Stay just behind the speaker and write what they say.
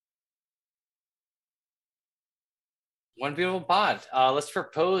One beautiful pod. Let's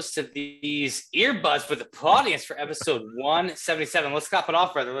propose to these earbuds for the audience for episode 177. Let's clap it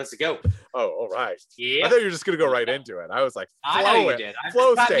off, brother. Let's go. Oh, all right. Yeah. I thought you were just going to go right into it. I was like, I know you did.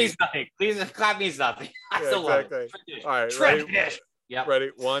 Flow clap state. means nothing. Please, clap means nothing. I still love it. All right. Ready? Yep. Ready?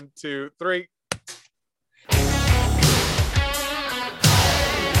 1, 2, 3.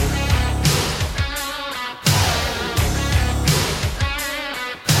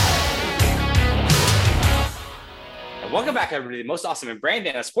 Welcome back, everybody. The most awesome and brand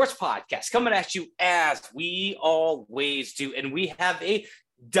new sports podcast coming at you as we always do. And we have a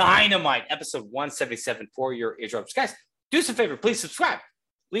dynamite episode 177 for your eardrums. Guys, do us a favor. Please subscribe.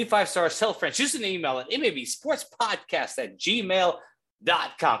 Leave 5 stars. Tell friends. Use an email at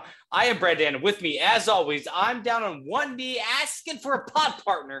mabsportspodcast@gmail.com. I am Brandon. With me, as always, I'm down on one knee asking for a pod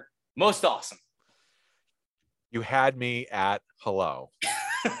partner. Most awesome. You had me at hello.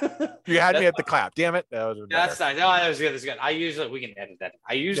 You had me at the clap. Damn it. That's nice. No, that was good. That's good. We can edit that.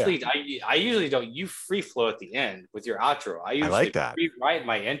 I usually don't. You free flow at the end with your outro. I usually like that. Rewrite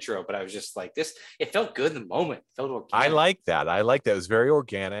my intro, but I was just like this. It felt good in the moment. It felt organic. I like that. It was very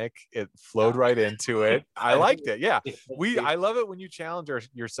organic. It flowed right into it. I liked it. Yeah. I love it when you challenge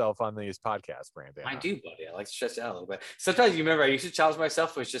yourself on these podcasts, Brandon. I do, buddy. I like to stretch it out a little bit. Sometimes you remember I used to challenge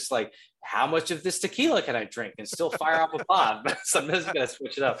myself. It was just like, how much of this tequila can I drink and still fire off a pod? But sometimes you gotta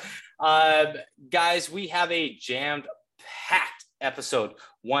switch it up. Guys, we have a jammed-packed episode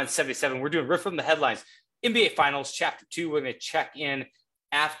 177. We're doing riff from the headlines. NBA Finals Chapter 2. We're going to check in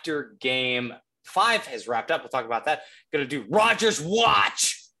after Game 5 has wrapped up. We'll talk about that. Going to do Rodgers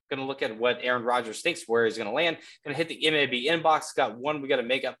Watch. Going to look at what Aaron Rodgers thinks, where he's going to land. Going to hit the MAB inbox. Got one we got to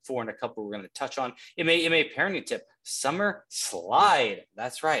make up for and a couple we're going to touch on. MA parenting tip. Summer slide.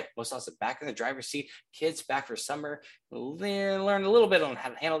 That's right. Most awesome. Back in the driver's seat. Kids back for summer. Learn a little bit on how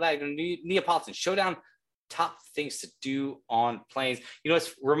to handle that. Neapolitan Showdown. Top things to do on planes. You know,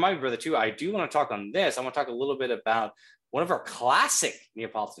 it's remind me, brother, too. I do want to talk on this. I want to talk a little bit about one of our classic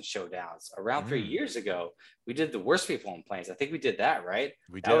Neapolitan Showdowns around 3 years ago. We did the worst people on planes. I think we did that, right?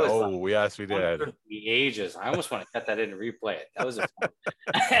 We did. Yes, we did. The ages. I almost want to cut that in and replay it. That was a fun.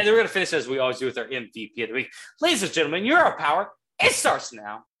 And then we're going to finish as we always do with our MVP of the week. Ladies and gentlemen, you're our power. It starts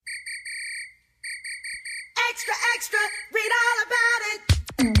now. Extra, extra, read all about it.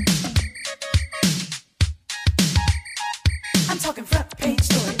 I'm talking front page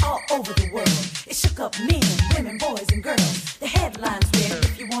story all over the world. It shook up men, women, boys, and girls. The headlines read,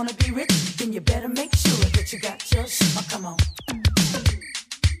 if you want to be rich, then you better make sure that you got your shit. Oh, come on. All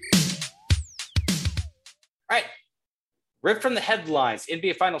right. Rip from the headlines,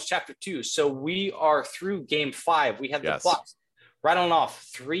 NBA Finals Chapter 2. So we are through Game 5. We have the Bucks rattling off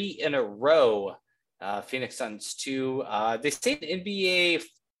 3 in a row. Phoenix Suns 2. They say the NBA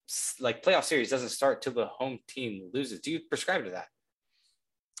playoff series doesn't start till the home team loses. Do you prescribe to that?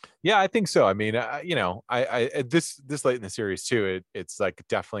 Yeah, I think so. I mean, this late in the series too, it's like it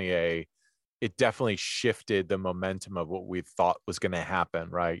definitely shifted the momentum of what we thought was going to happen,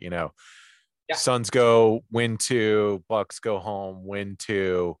 right? You know, Suns go win 2, Bucks go home win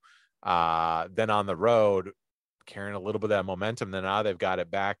 2, then on the road carrying a little bit of that momentum. Then now they've got it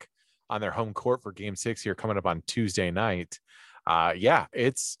back on their home court for Game 6 here coming up on Tuesday night.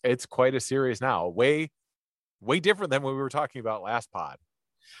 It's quite a series now. Way different than what we were talking about last pod.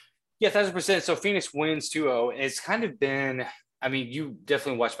 Yeah, 1,000%. So Phoenix wins 2-0. It's kind of been, I mean, you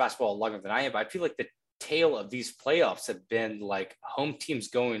definitely watch basketball longer than I am, but I feel like the tale of these playoffs have been like home teams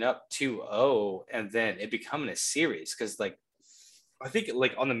going up 2-0 and then it becoming a series. Cause like, I think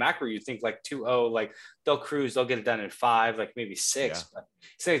like on the macro, you think like 2-0, like they'll cruise, they'll get it done in 5, like maybe 6. Yeah. But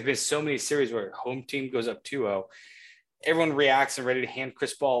it's like there's been so many series where home team goes up 2-0. Everyone reacts and ready to hand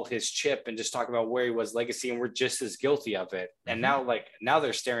Chris Paul his chip and just talk about where he was legacy. And we're just as guilty of it. And now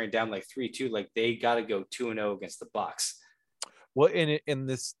they're staring down like 3-2, like they got to go 2-0 against the Bucks. Well, in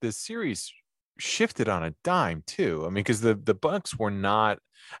this series shifted on a dime too. I mean, because the Bucks were not,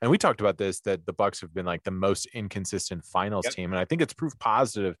 and we talked about this, that the Bucks have been like the most inconsistent finals team. And I think it's proof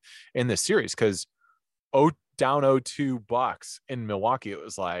positive in this series because down 0-2 Bucks in Milwaukee, it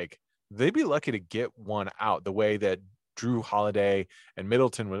was like, they'd be lucky to get one out the way that Drew Holiday and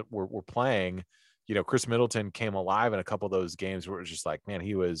Middleton were playing. You know, Chris Middleton came alive in a couple of those games where it was just like, man,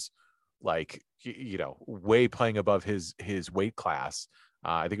 he was like, you know, way playing above his weight class.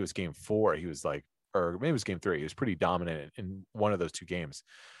 I think it was Game 4. He was like, or maybe it was Game 3. He was pretty dominant in one of those 2 games.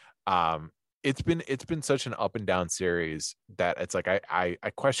 It's been such an up and down series that it's like I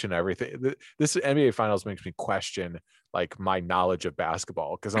question everything. This NBA Finals makes me question like my knowledge of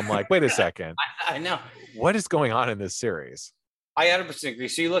basketball because I'm like, wait a second, I know what is going on in this series. I 100% agree.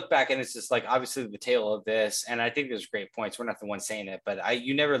 So you look back and it's just like obviously the tale of this, and I think there's great points. We're not the ones saying it, but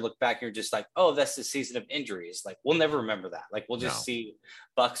you never look back and you're just like, oh, that's the season of injuries. Like we'll never remember that. Like we'll just see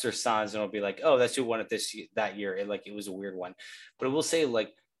Bucks or Suns and it'll be like, oh, that's who won it that year. It was a weird one. But I will say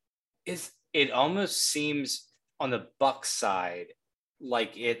like it almost seems on the Bucks side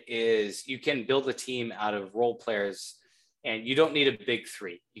like it is you can build a team out of role players and you don't need a big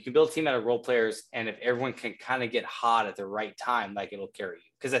three. You can build a team out of role players, and if everyone can kind of get hot at the right time, like it'll carry you.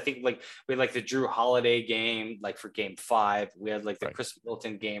 Because I think like we had like the Drew Holiday game, like for Game 5. We had like the Chris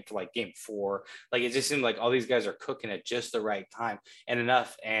Middleton game for like Game 4. Like it just seemed like all these guys are cooking at just the right time and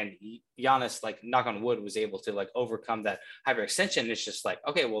enough. And Giannis, like knock on wood, was able to like overcome that hyperextension. It's just like,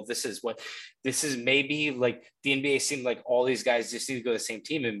 okay, well, this is maybe like the NBA seemed like all these guys just need to go to the same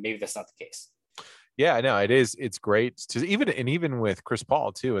team, and maybe that's not the case. Yeah, I know it is. It's great to even with Chris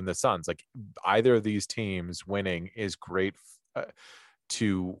Paul too and the Suns, like either of these teams winning is great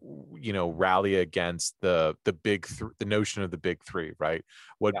to, rally against the notion of the big three, right?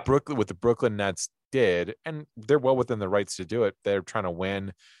 What the Brooklyn Nets did, and they're well within the rights to do it. They're trying to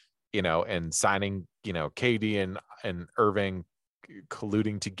win, and signing, KD and Irving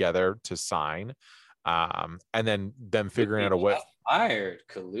colluding together to sign. And then them figuring out a way. Fired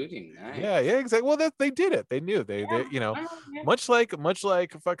colluding. Nice. Yeah, exactly. Well, they did it. They knew they much like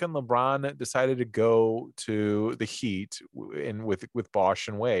fucking LeBron decided to go to the Heat with Bosh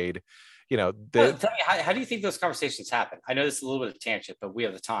and Wade. Tell me, how do you think those conversations happen? I know this is a little bit of tangent, but we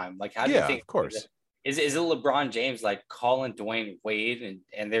have the time. Like, how do you think? Of course. Is it LeBron James like calling Dwayne Wade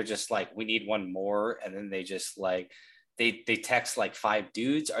and they're just like, we need one more, and then they just like. They text like 5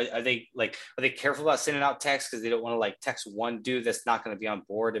 dudes. Are they careful about sending out texts because they don't want to like text one dude that's not going to be on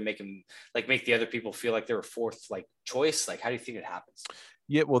board and make the other people feel like they're a fourth like choice? Like, how do you think it happens?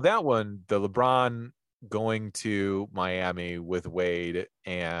 Yeah, well, that one, the LeBron going to Miami with Wade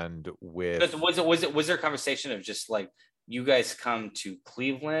and with was there a conversation of just like you guys come to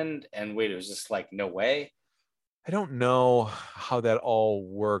Cleveland and Wade was just like no way? I don't know how that all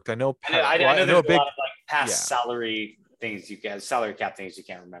worked. I know I know there's a lot of like past salary cap things you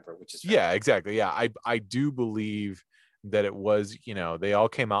can't remember, which is fair. Yeah, exactly. Yeah, I do believe that it was, they all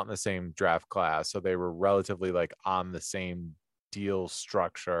came out in the same draft class, so they were relatively like on the same deal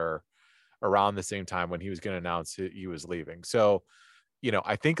structure around the same time when he was going to announce he was leaving. So,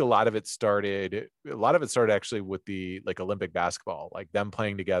 I think a lot of it started actually with the like Olympic basketball, like them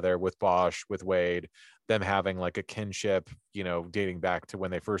playing together with Bosh, with Wade, them having like a kinship, dating back to when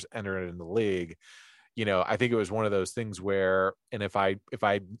they first entered in the league. I think it was one of those things where, and if I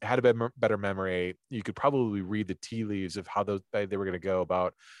had a better memory, you could probably read the tea leaves of how they were going to go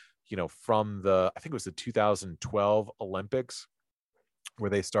about, from I think it was the 2012 Olympics where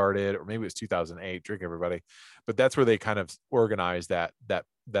they started, or maybe it was 2008, drink everybody. But that's where they kind of organized that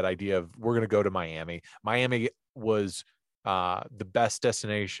idea of we're going to go to Miami. Miami was the best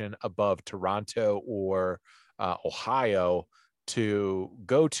destination above Toronto or Ohio to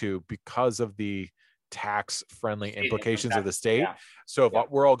go to because of the tax friendly implications of the state. Yeah. So if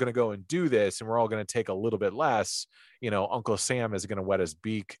we're all going to go and do this and we're all going to take a little bit less, Uncle Sam is going to wet his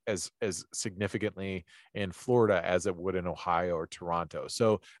beak as significantly in Florida as it would in Ohio or Toronto.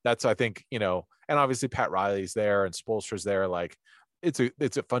 So that's, I think, and obviously Pat Riley's there and Spoelstra's there. Like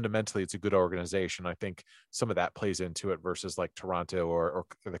fundamentally it's a good organization. I think some of that plays into it versus like Toronto or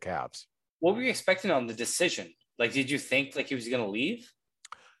the Cavs. What were you expecting on the decision? Like, did you think like he was going to leave?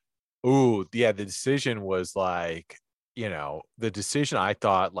 Oh, yeah. The decision was like, the decision I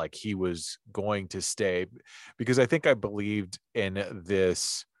thought like he was going to stay because I think I believed in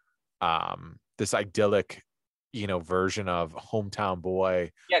this idyllic, version of hometown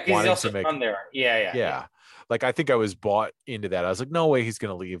boy. Yeah, because he's also from there. Yeah. Like, I think I was bought into that. I was like, no way he's going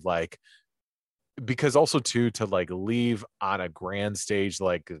to leave. Like, because also too, to like leave on a grand stage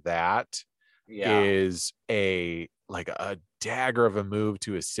like that is a dagger of a move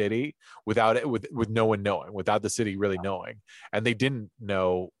to a city without it, with no one knowing, without the city really knowing. And they didn't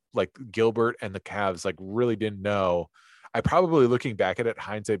know, like Gilbert and the Cavs like really didn't know. I probably, looking back at it,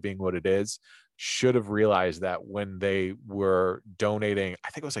 hindsight being what it is, should have realized that when they were donating, I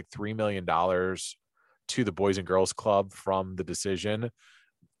think it was like $3 million to the Boys and Girls Club from the decision.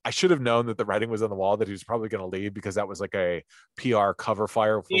 I should have known that the writing was on the wall that he was probably going to leave, because that was like a PR cover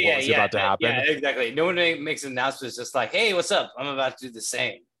fire for what was about to happen. Yeah, exactly. No one makes an announcement. It's just like, hey, what's up? I'm about to do the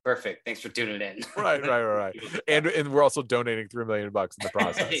same. Perfect. Thanks for tuning in. Right. And we're also donating $3 million in the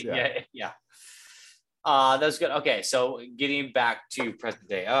process. Yeah. That's good. Okay, so getting back to present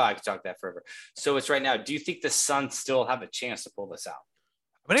day. Oh, I could talk that forever. So it's right now. Do you think the Suns still have a chance to pull this out?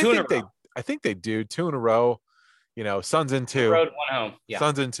 I mean, I think they do 2 in a row. Suns in two. Road, one home. Yeah.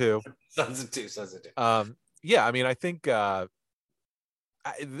 Suns in two. Suns in two. Yeah, I mean, I think and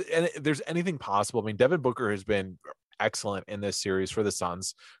there's anything possible. I mean, Devin Booker has been excellent in this series for the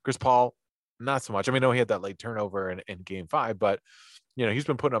Suns. Chris Paul, not so much. I mean, no, he had that late turnover in game 5, but he's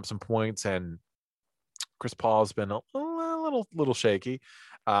been putting up some points, and Chris Paul's been a little shaky.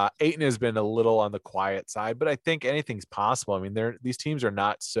 Ayton has been a little on the quiet side, but I think anything's possible. I mean, these teams are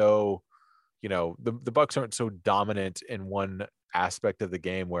not so, the Bucks aren't so dominant in one aspect of the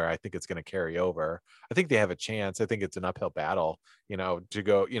game where I think it's going to carry over. I think they have a chance. I think it's an uphill battle, to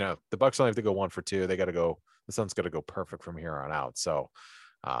go, the Bucks only have to go 1 for 2. The Suns got to go perfect from here on out. So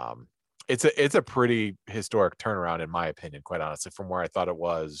it's a pretty historic turnaround, in my opinion, quite honestly, from where I thought it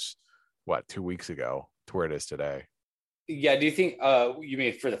was, 2 weeks ago to where it is today. Yeah. Do you think, you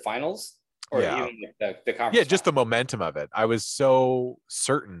mean for the finals or even the conference? Yeah, just the momentum of it. I was so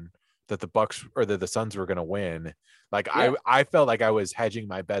certain that the Bucks or that the Suns were going to win. Like I felt like I was hedging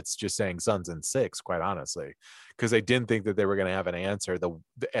my bets, just saying Suns in 6, quite honestly, because I didn't think that they were going to have an answer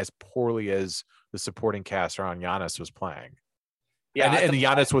as poorly as the supporting cast around Giannis was playing. Yeah, and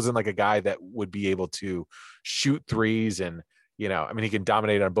Giannis wasn't like a guy that would be able to shoot threes, and I mean, he can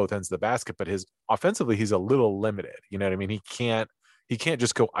dominate on both ends of the basket, but offensively he's a little limited. You know what I mean? He can't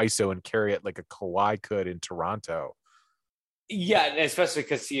just go ISO and carry it like a Kawhi could in Toronto. Yeah, especially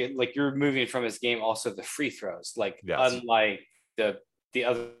because you're moving from his game also the free throws, unlike the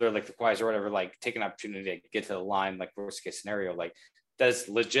other, like the Kawhis or whatever, like take an opportunity to get to the line, like worst case scenario, like that's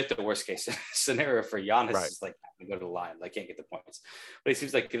legit the worst case scenario for Giannis, right? Is like to go to the line, like can't get the points, but he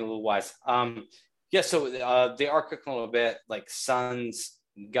seems like getting a little wise. Yeah, so they are cooking a little bit. Like Suns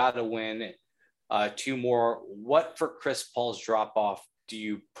got to win 2 more. What for Chris Paul's drop off do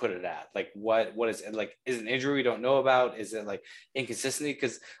you put it at? Like what is it? Like, is it an injury we don't know about? Is it like inconsistency?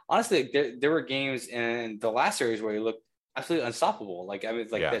 Because honestly, there were games in the last series where he looked absolutely unstoppable. Like, I mean,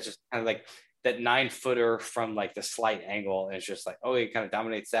 that's just kind of like that 9-footer from like the slight angle, and it's just like, oh, he kind of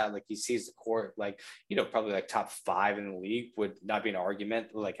dominates that. Like he sees the court, like, probably like top 5 in the league would not be an argument,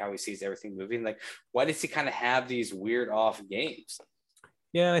 like how he sees everything moving. Like, why does he kind of have these weird off games?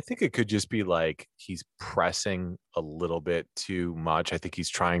 Yeah, I think it could just be like he's pressing a little bit too much. I think he's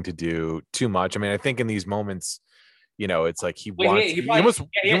trying to do too much. I mean, I think in these moments, it's like he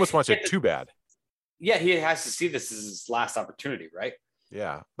almost wants it too bad. Yeah, he has to see this as his last opportunity, right?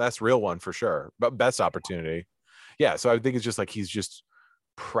 Yeah, that's real one for sure. But best opportunity. Yeah, so I think it's just like he's just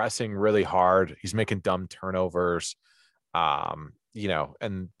pressing really hard. He's making dumb turnovers.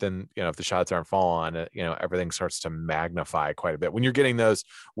 And then, if the shots aren't falling, everything starts to magnify quite a bit. When you're getting those,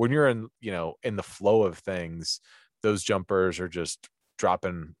 when you're in the flow of things, those jumpers are just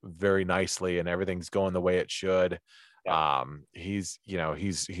dropping very nicely and everything's going the way it should. Yeah. He's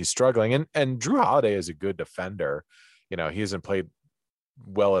struggling, and Jrue Holiday is a good defender. He hasn't played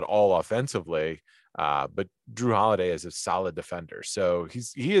well at all offensively, but Jrue Holiday is a solid defender. So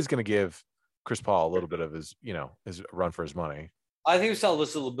he is going to give Chris Paul a little bit of his run for his money. I think we saw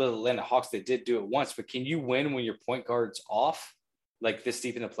this a little bit of Atlanta Hawks. They did do it once, but can you win when your point guard's off, like this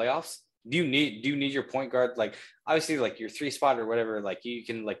deep in the playoffs? Do you need your point guard? Like, obviously, like your 3 spot or whatever, like you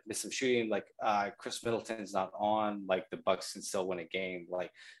can like miss some shooting. Like Chris Middleton's not on. Like the Bucks can still win a game. Like,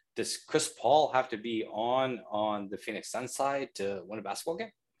 does Chris Paul have to be on the Phoenix Suns side to win a basketball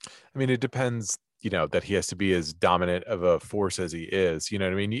game? I mean, it depends. That he has to be as dominant of a force as he is. You know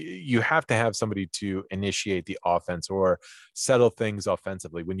what I mean? You have to have somebody to initiate the offense or settle things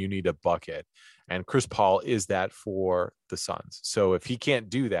offensively when you need a bucket. And Chris Paul is that for the Suns. So if he can't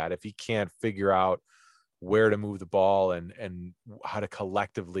do that, if he can't figure out where to move the ball and how to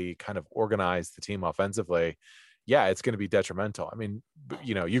collectively kind of organize the team offensively, yeah, it's going to be detrimental. I mean,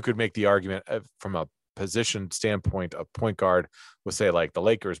 you could make the argument from a position standpoint, a point guard would say like the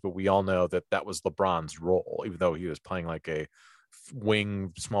Lakers, but we all know that was LeBron's role, even though he was playing like a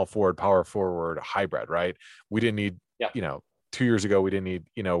wing, small forward, power forward hybrid, right? We didn't need, 2 years ago, we didn't need,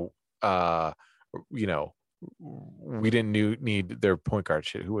 we didn't need their point guard.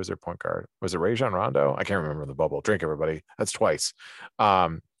 Shit, who was their point guard? Was it Rajon Rondo? I can't remember the bubble. Drink, everybody. That's twice.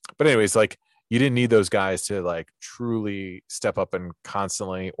 But anyways, like, you didn't need those guys to like truly step up and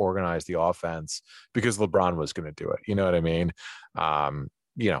constantly organize the offense because LeBron was going to do it. You know what I mean?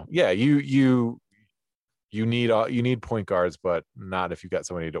 You need point guards, but not if you got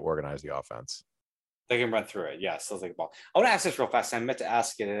somebody to organize the offense. They can run through it. Yeah, still like a ball. I want to ask this real fast. I meant to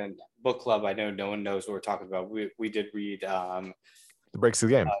ask it in book club. I know no one knows what we're talking about. We did read The Breaks of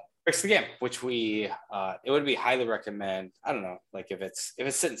the Game. Breaks of the Game, which we it would be highly recommend. I don't know, like if it's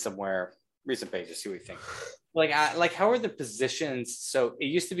sitting somewhere, recent pages, see what you think. like how are the positions? So it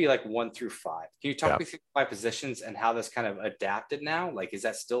used to be like 1 through 5. Can you talk me through 5 positions and how that's kind of adapted now? Like, is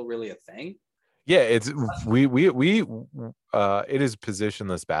that still really a thing? Yeah, it's we it is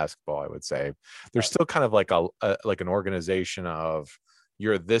positionless basketball, I would say. There's still kind of like a like an organization of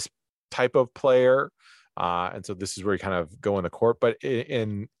you're this type of player, and so this is where you kind of go in the court. But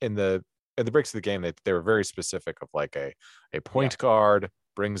in the breaks of the game, they were very specific of like a point guard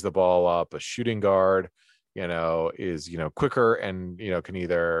brings the ball up, a shooting guard, is quicker and can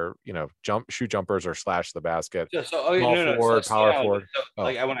either shoot jumpers or slash the basket. Small forward, power forward.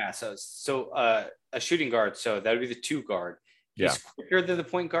 Like I want to ask, a shooting guard, so that would be the 2 guard. He's quicker than the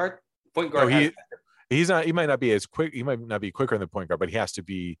point guard. Point guard. No, he's not. He might not be as quick. He might not be quicker than the point guard, but he has to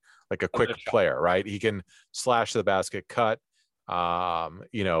be like a quick player, right? He can slash the basket, cut.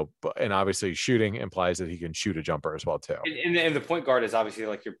 And obviously shooting implies that he can shoot a jumper as well too. And the point guard is obviously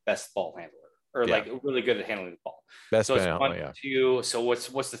like your best ball handler, or like really good at handling the ball. Best so it's ball, 1, 2. So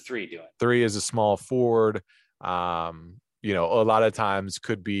what's the 3 doing? 3 is a small forward. A lot of times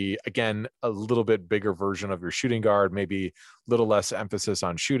could be, again, a little bit bigger version of your shooting guard, maybe a little less emphasis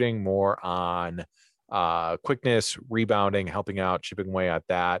on shooting, more on quickness, rebounding, helping out, chipping away at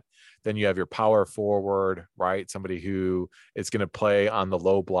that. Then you have your power forward, right? Somebody who is going to play on the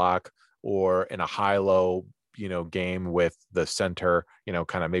low block or in a high-low, game with the center,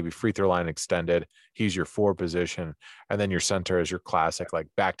 kind of maybe free throw line extended. He's your 4 position. And then your center is your classic, like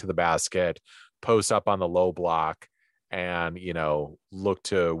back to the basket, post up on the low block, and, look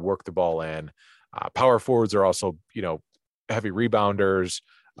to work the ball in. Power forwards are also, heavy rebounders,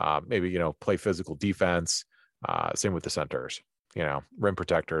 maybe, play physical defense. Same with the centers. Rim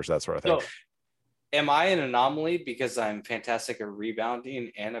protectors, that sort of thing. So, am I an anomaly because I'm fantastic at rebounding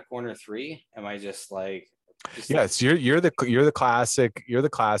and a corner 3? Am I just like? Yes, you're the classic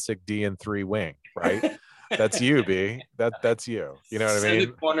D and 3 wing, right? That's you, B. That's you. You know what I mean? In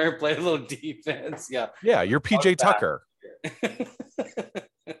the corner, play a little defense. Yeah. Yeah, you're PJ Tucker.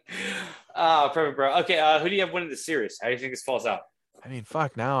 Perfect, bro. Okay, who do you have winning the series? How do you think this falls out? I mean,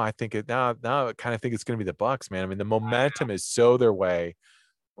 fuck. Now I think it. Now I kind of think it's going to be the Bucks, man. I mean, the momentum is so their way,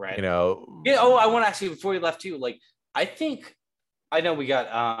 right? Yeah. Oh, I want to ask you before you left too. Like, I know we got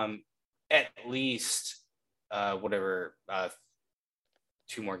at least 2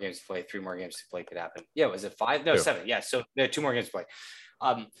 more games to play, 3 more games to play could happen. Yeah, was it 5? No, 7. Yeah, so there are 2 more games to play.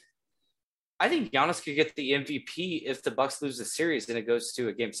 I think Giannis could get the MVP if the Bucks lose the series and it goes to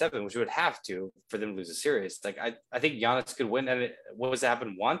a game 7, which would have to for them to lose the series. Like I think Giannis could win. And what was it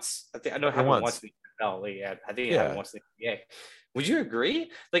happened once? I know it happened once in the NFL. Yeah, I think it happened once in the NBA. Would you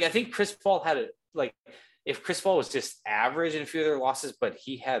agree? Like I think Chris Paul had if Chris Paul was just average in a few of their losses, but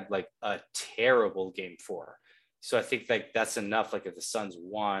he had like a terrible game 4. So I think like that's enough. Like if the Suns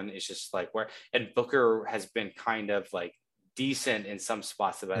won, it's just like and Booker has been kind of like decent in some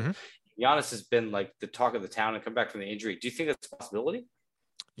spots, but Giannis has been like the talk of the town and come back from the injury. Do you think that's a possibility?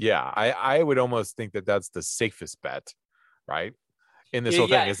 Yeah, I would almost think that that's the safest bet, right? In this whole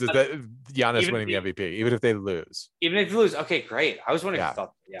thing is that Giannis winning the MVP, even if they lose. Even if they lose, okay, great. I was wondering if you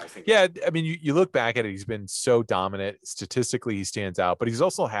thought, I think. Yeah, I mean, you look back at it, he's been so dominant. Statistically, he stands out, but he's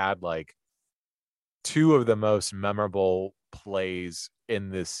also had like 2 of the most memorable plays in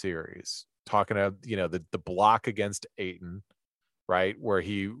this series. Talking about, the block against Ayton, right, where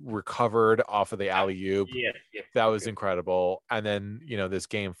he recovered off of the alley-oop. That was incredible. And then, this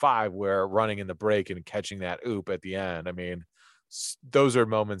game 5 where running in the break and catching that oop at the end. I mean, those are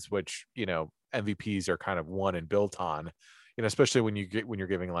moments which, MVPs are kind of won and built on, especially when you're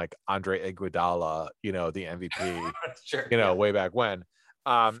giving like Andre Iguodala, the MVP, sure, way back when.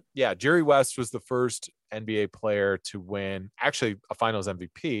 Jerry West was the first NBA player to win actually a finals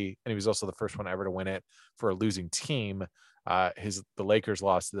MVP. And he was also the first one ever to win it for a losing team. The Lakers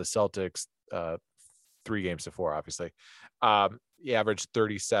lost to the Celtics 3 games to 4, obviously. He averaged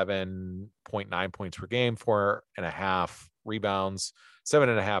 37.9 points per game, 4.5 rebounds,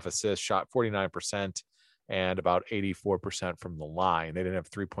 7.5 assists, shot 49%, and about 84% from the line. They didn't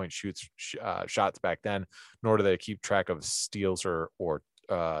have 3-point shots back then, nor do they keep track of steals or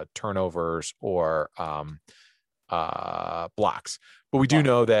turnovers or blocks. But we do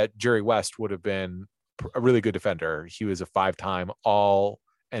know that Jerry West would have been a really good defender. He was a 5-time all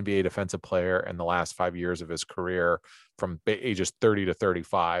NBA defensive player in the last 5 years of his career from ages 30 to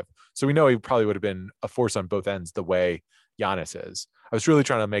 35. So we know he probably would have been a force on both ends the way Giannis is. I was really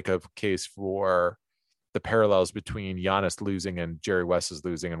trying to make a case for the parallels between Giannis losing and Jerry West's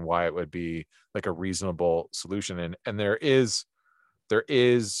losing and why it would be like a reasonable solution. And there is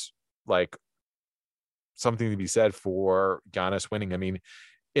like something to be said for Giannis winning. I mean,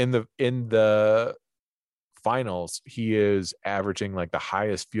 in the finals, he is averaging like the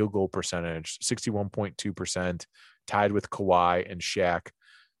highest field goal percentage, 61.2%, tied with Kawhi and Shaq.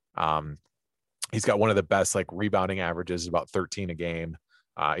 He's got one of the best like rebounding averages, about 13 a game.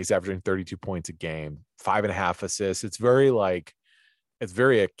 He's averaging 32 points a game, 5.5 assists. It's very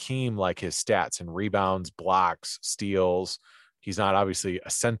Akeem like his stats and rebounds, blocks, steals. He's not obviously a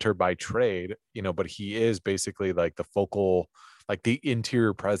center by trade, but he is basically like the focal, like the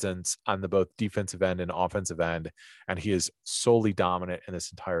interior presence on the both defensive end and offensive end. And he is solely dominant in this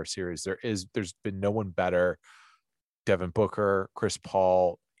entire series. There's been no one better. Devin Booker, Chris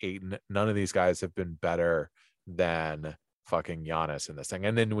Paul, Ayton, none of these guys have been better than fucking Giannis in this thing.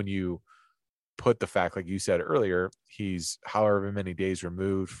 And then when you put the fact, like you said earlier, he's however many days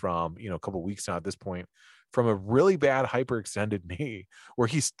removed from, a couple of weeks now at this point, from a really bad hyperextended knee where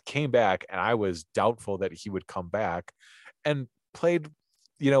he came back, and I was doubtful that he would come back, and played,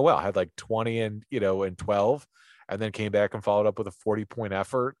 well, had like 20 and 12, and then came back and followed up with a 40-point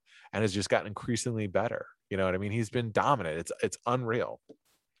effort, and has just gotten increasingly better. You know what I mean? He's been dominant. It's unreal.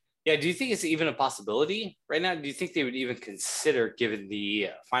 Yeah. Do you think it's even a possibility right now? Do you think they would even consider giving the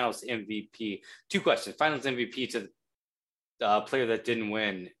finals MVP? Two questions. Finals MVP to the player that didn't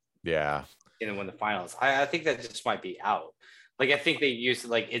win. Yeah. Didn't win the finals. I think that just might be out. Like, I think they use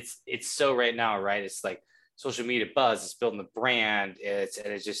like it's so right now, right? It's like social media buzz, it's building the brand.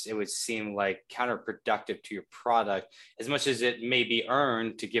 It would seem like counterproductive to your product as much as it may be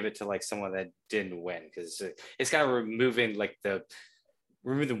earned to give it to like someone that didn't win, because it's kind of removing the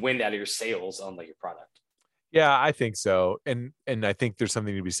wind out of your sails on like your product. Yeah, I think so. And I think there's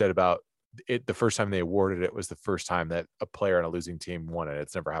something to be said about it. The first time they awarded it was the first time that a player on a losing team won it.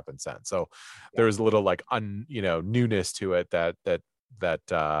 It's never happened since. So there was a little like newness to it that they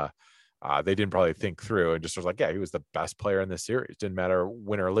didn't probably think through, and just was like, yeah, he was the best player in this series. Didn't matter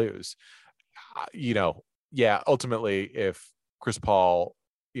win or lose. Yeah, ultimately, if Chris Paul,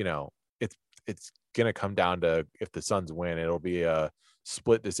 it's going to come down to, if the Suns win, it'll be a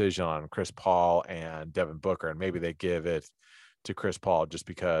split decision on Chris Paul and Devin Booker. And maybe they give it to Chris Paul just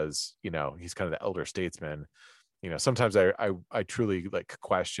because, he's kind of the elder statesman. Sometimes I truly like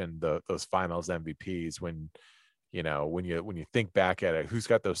question those finals MVPs when you think back at it, who's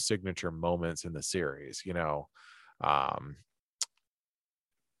got those signature moments in the series,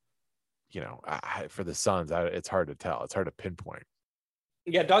 for the Suns, it's hard to tell. It's hard to pinpoint.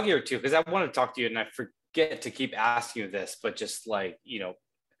 Yeah, dog ear too, because I want to talk to you, and I forget to keep asking you this, but just like,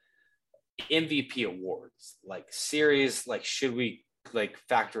 MVP awards, like series, like should we like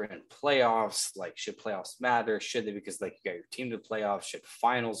factor in playoffs? Like, should playoffs matter? Should they, because like you got your team to playoffs? Should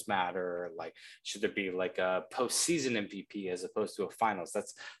finals matter? Like, should there be like a postseason MVP as opposed to a finals?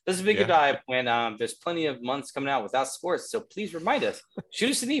 That's a big dive when there's plenty of months coming out without sports. So please remind us,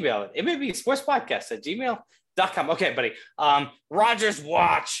 shoot us an email. It may be sportspodcast@gmail.com. Okay, buddy. Rogers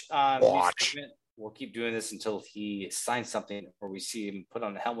watch. We'll keep doing this until he signs something or we see him put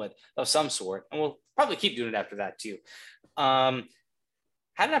on a helmet of some sort. And we'll probably keep doing it after that too.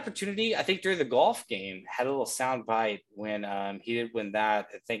 Had an opportunity, I think, during the golf game, had a little sound bite when he did win that.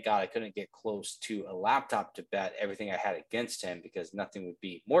 And thank God I couldn't get close to a laptop to bet everything I had against him, because nothing would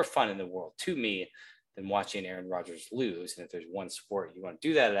be more fun in the world to me than watching Aaron Rodgers lose. And if there's one sport you want to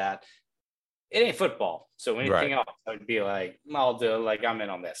do that at, it ain't football. So anything else, I would be like, I'll do, like, I'm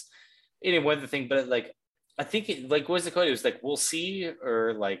in on this. Anyway, the thing, but like, I think it, like, what's the code? It was like, we'll see,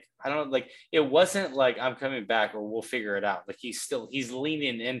 or like, I don't know, like, it wasn't like I'm coming back or we'll figure it out. Like, he's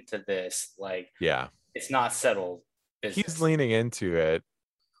leaning into this. Like, yeah, it's not settled business. He's leaning into it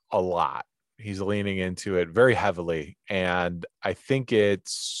a lot. He's leaning into it very heavily. And I think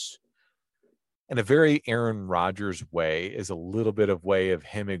it's, in a very Aaron Rodgers way, is a little bit of way of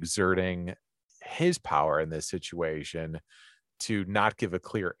him exerting his power in this situation, to not give a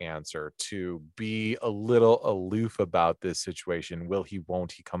clear answer, to be a little aloof about this situation. Will he,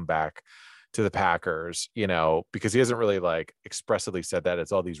 won't he come back to the Packers, because he hasn't really like expressly said that.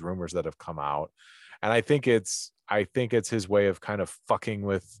 It's all these rumors that have come out. And I think it's his way of kind of fucking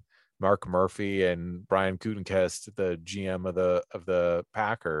with Mark Murphy and Brian Gutekunst, the GM of the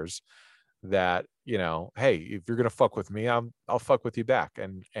Packers, that, hey, if you're going to fuck with me, I'll fuck with you back.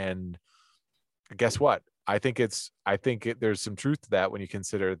 And guess what? I think there's some truth to that when you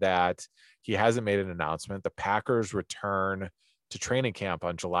consider that he hasn't made an announcement. The Packers return to training camp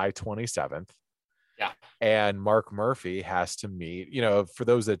on July 27th. Yeah. And Mark Murphy has to meet, for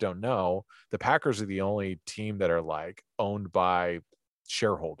those that don't know, the Packers are the only team that are like owned by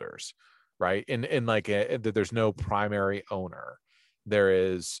shareholders, right? And like there's no primary owner. There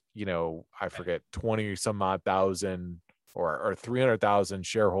is, I forget, 20 some odd thousand or 300,000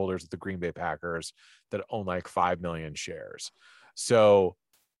 shareholders of the Green Bay Packers that own like 5 million shares. So,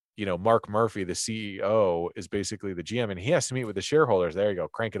 Mark Murphy, the CEO, is basically the GM, and he has to meet with the shareholders. There you go.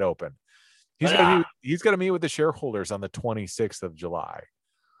 Crank it open. He's got to meet with the shareholders on the 26th of July.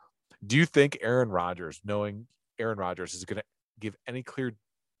 Do you think Aaron Rodgers, knowing Aaron Rodgers, is going to give any clear,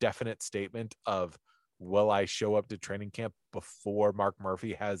 definite statement of, will I show up to training camp before Mark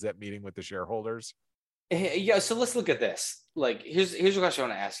Murphy has that meeting with the shareholders? Yeah. So let's look at this. Like, here's a question I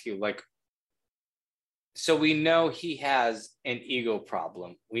want to ask you. Like, so we know he has an ego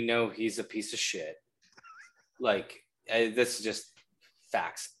problem. We know he's a piece of shit. Like, this is just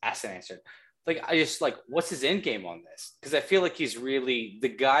facts. Asked and answered. Like, I just like, what's his end game on this? Because I feel like he's really the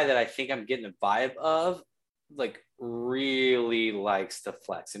guy that I think I'm getting a vibe of. Like, really likes to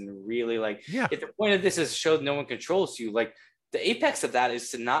flex and really like. Yeah. If the point of this is show no one controls you, like the apex of that is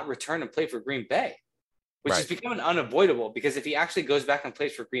to not return and play for Green Bay. Which is becoming unavoidable, because if he actually goes back and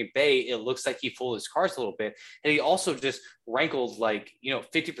plays for Green Bay, it looks like he fooled his cards a little bit. And he also just rankled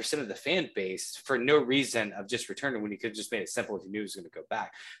 50% of the fan base for no reason of just returning, when he could have just made it simple if he knew he was going to go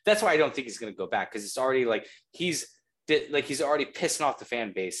back. That's why I don't think he's going to go back, because it's already like he's already pissing off the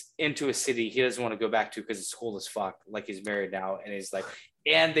fan base into a city he doesn't want to go back to because it's cold as fuck. Like, he's married now, and he's like,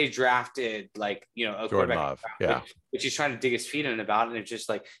 and they drafted a Jordan Love, which he's trying to dig his feet in about, and it's just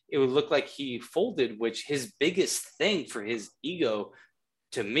like it would look like he folded. Which his biggest thing for his ego,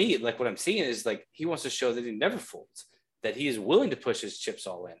 to me, like what I'm seeing is like he wants to show that he never folds, that he is willing to push his chips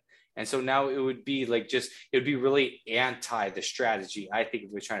all in. And so now it would be like it would be really anti the strategy, I think,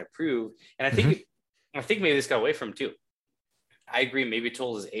 we're trying to prove. And I think maybe this got away from him too. I agree. Maybe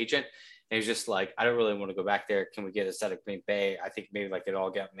told his agent, and he's just like, I don't really want to go back there. Can we get a set of Green Bay? I think maybe like it all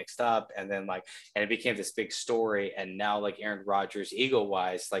got mixed up, and then and it became this big story. And now like Aaron Rodgers, ego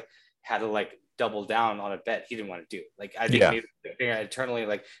wise, like had to double down on a bet he didn't want to do. Like, I think maybe internally,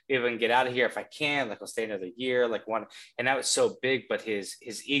 like, maybe I can get out of here if I can. Like, I'll stay another year. Like, one, and now it's so big, but his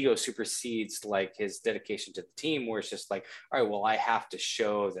ego supersedes like his dedication to the team, where it's just like, all right, well, I have to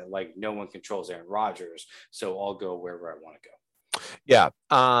show that like no one controls Aaron Rodgers, so I'll go wherever I want to go. Yeah.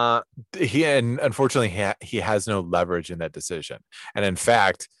 Unfortunately, he has no leverage in that decision. And in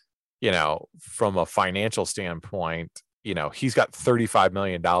fact, from a financial standpoint, he's got $35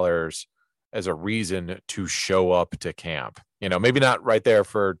 million as a reason to show up to camp. Maybe not right there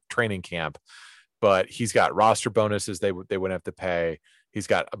for training camp, but he's got roster bonuses they wouldn't have to pay. He's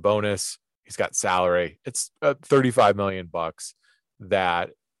got a bonus. He's got salary. It's $35 million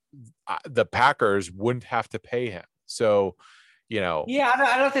that the Packers wouldn't have to pay him. So, yeah,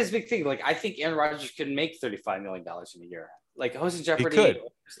 I don't think it's a big thing. Like, I think Aaron Rodgers could make $35 million in a year. Like, hosting Jeopardy,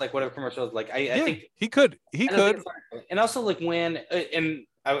 like whatever commercials. Like, I think he could. And also, like, when and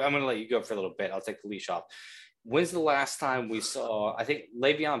I'm going to let you go for a little bit. I'll take the leash off. When's the last time we saw? I think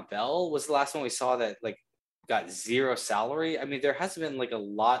Le'Veon Bell was the last one we saw that like got zero salary. I mean, there hasn't been like a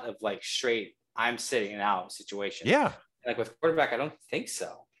lot of like straight I'm sitting out situations. Yeah, like with quarterback, I don't think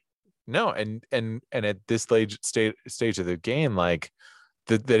so. No, and at this stage of the game, like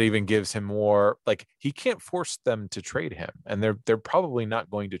that even gives him more. Like, he can't force them to trade him, and they're probably not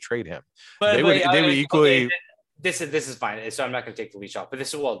going to trade him. But they would equally. Okay, this is fine. So I'm not going to take the leash off, but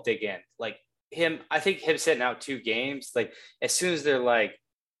this is what I'll dig in. Like I think him sitting out 2 games. Like, as soon as they're like,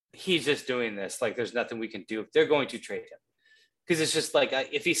 he's just doing this. Like, there's nothing we can do. They're going to trade him, because it's just like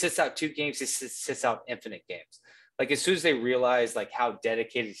if he sits out 2 games, he sits out infinite games. Like, as soon as they realize like how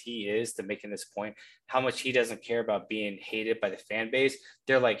dedicated he is to making this point, how much he doesn't care about being hated by the fan base,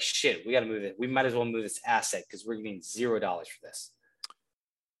 they're like, shit, we got to move it. We might as well move this asset because we're getting $0 for this.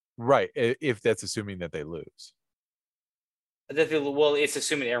 Right. If that's assuming that they lose. Well, it's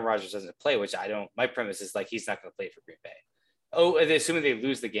assuming Aaron Rodgers doesn't play, which I don't. My premise is like he's not going to play for Green Bay. Oh, are they assuming they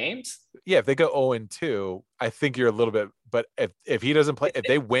lose the games? Yeah, if they go 0-2, I think you're a little bit. But if he doesn't play, if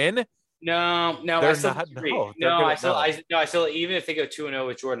they win. No, I still even if they go 2-0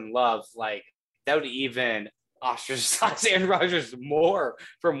 with Jordan Love, like that would even ostracize Aaron Rodgers more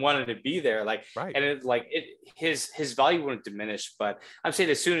from wanting to be there. Like, right. And his value wouldn't diminish. But I'm saying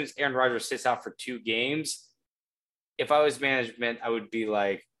as soon as Aaron Rodgers sits out for 2 games, if I was management, I would be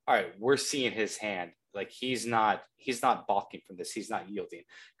like, all right, we're seeing his hand. Like, he's not balking from this. He's not yielding,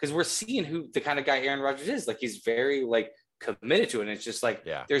 because we're seeing who the kind of guy Aaron Rodgers is. Like, he's very like committed to it. And it's just like,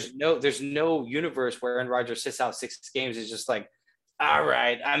 there's no universe where Aaron Rodgers sits out 6 games. It's just like, all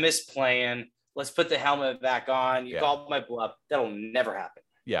right, I miss playing. Let's put the helmet back on. You called my bluff. That'll never happen.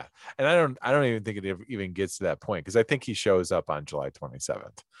 Yeah. And I don't even think it even gets to that point, because I think he shows up on July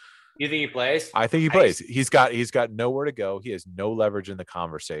 27th. You think he plays? I think he plays. He's got nowhere to go. He has no leverage in the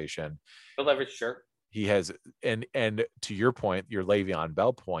conversation. No leverage, sure. He has, and to your point, your Le'Veon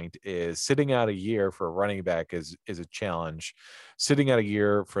Bell point is sitting out a year for a running back is a challenge. Sitting out a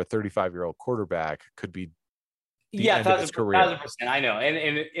year for a 35-year-old quarterback could be the end of his career. 1,000%. I know. And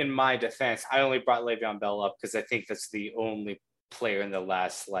in my defense, I only brought Le'Veon Bell up because I think that's the only player in the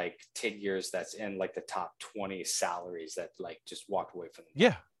last like 10 years that's in like the top 20 salaries that like just walked away from them.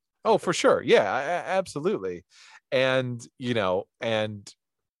 Yeah. Oh, for sure. Yeah, absolutely. And,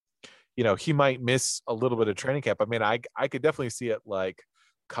 he might miss a little bit of training camp. I mean, I could definitely see it like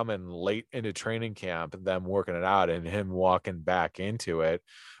coming late into training camp and them working it out and him walking back into it.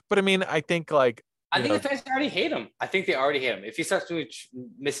 But I mean, I think like, I think the fans already hate him. I think they already hate him. If he starts doing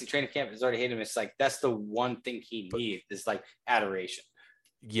missing training camp, he's already hate him. It's like, that's the one thing he needs is like adoration.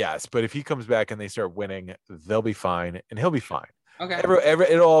 Yes. But if he comes back and they start winning, they'll be fine and he'll be fine. Okay.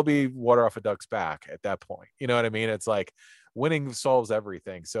 It'll all be water off a duck's back at that point. You know what I mean? It's like winning solves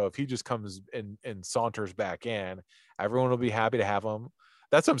everything. So if he just comes and saunters back in, everyone will be happy to have him.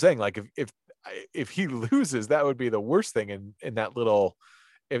 That's what I'm saying. Like if he loses, that would be the worst thing in that little.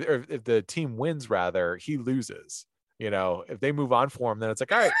 If the team wins, rather he loses. If they move on for him, then it's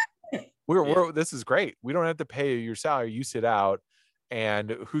like, all right, we're this is great. We don't have to pay your salary. You sit out, and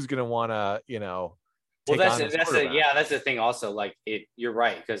who's gonna want to Well, that's the thing. Also, like you're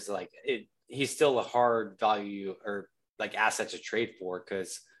right, because like he's still a hard value or like asset to trade for,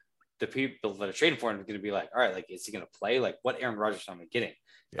 because the people that are trading for him are going to be like, all right, like is he going to play? Like what Aaron Rodgers am I getting?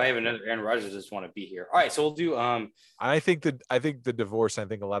 If I have another Aaron Rodgers, just want to be here. All right, so we'll do. I think the divorce. I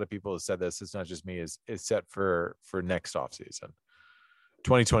think a lot of people have said this. It's not just me. Is set for next offseason,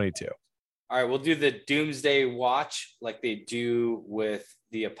 2022. All right, we'll do the Doomsday Watch like they do with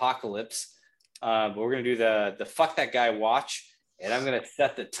the Apocalypse. But we're going to do the fuck that guy watch, and I'm going to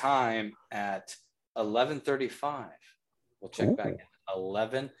set the time at 11:35. We'll check back.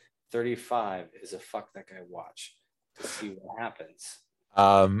 11:35 is a fuck that guy watch to see what happens.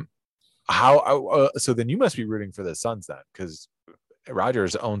 So then you must be rooting for the Suns then, because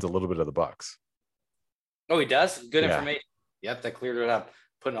Rodgers owns a little bit of the Bucks. Oh, he does? Good information. Yep, that cleared it up.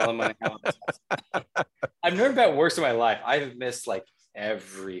 Putting all the money out. I've never bet worse in my life. I've missed like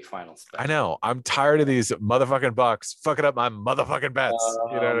every final spot. I know. I'm tired of these motherfucking Bucks fucking up my motherfucking bets.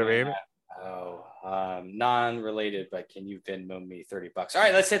 You know what I mean? Non-related, but can you Venmo me $30? All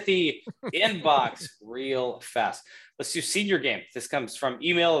right, let's hit the inbox real fast. Let's do senior game. This comes from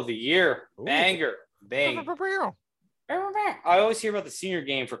email of the year. Ooh. Banger. Bang. I always hear about the senior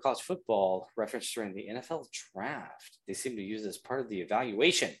game for college football referenced during the NFL draft. They seem to use it as part of the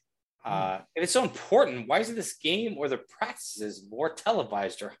evaluation. If it's so important, why isn't this game or the practices more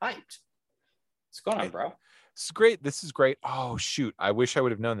televised or hyped? What's going on, bro? It's great. This is great. Oh, shoot. I wish I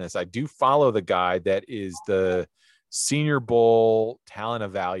would have known this. I do follow the guy that is the Senior Bowl talent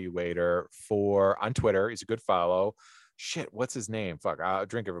evaluator on Twitter. He's a good follow. Shit, what's his name? Fuck, I'll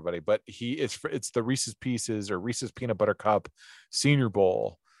drink everybody. But it's the Reese's Pieces or Reese's Peanut Butter Cup Senior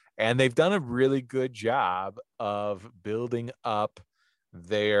Bowl. And they've done a really good job of building up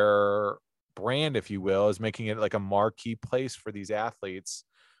their brand, if you will, is making it like a marquee place for these athletes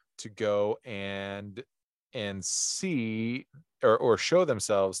to go and see or show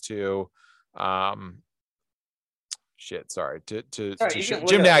themselves to. Jim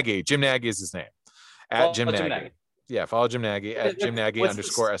Nagy. Jim Nagy is his name. At Jim Nagy. Yeah, follow Jim Nagy at Jim Nagy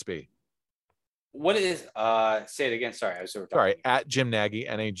 _SB. What is say it again? Sorry, I was sorry. At Jim Nagy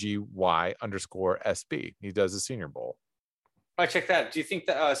NAGY _SB. He does the Senior Bowl. I check that. Do you think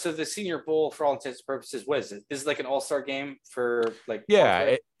that so the Senior Bowl, for all intents and purposes, what is it? Is it like an all-star game for like?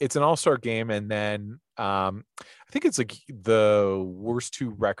 Yeah, it's an all-star game, and then I think it's like the worst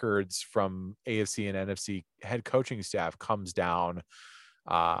two records from AFC and NFC head coaching staff comes down,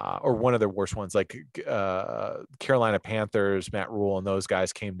 or one of the worst ones, like Carolina Panthers, Matt Rule, and those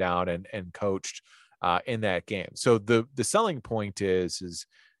guys came down and coached in that game. So the selling point is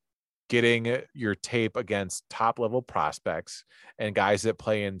getting your tape against top level prospects and guys that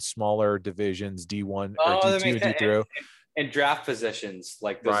play in smaller divisions, D1 or D2, D3, and draft positions,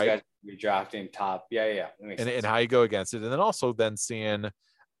 like those guys you're drafting top. Yeah. And how you go against it. And then also then seeing,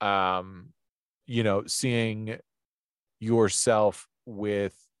 seeing yourself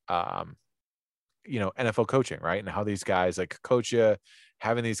with, NFL coaching, right? And how these guys like coach you,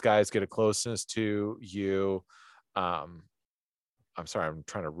 having these guys get a closeness to you. I'm sorry, I'm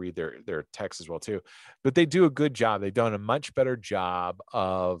trying to read their text as well too, but they do a good job. They've done a much better job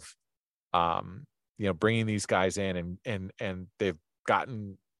of, bringing these guys in and they've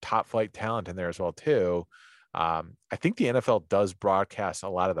gotten top flight talent in there as well too. I think the NFL does broadcast a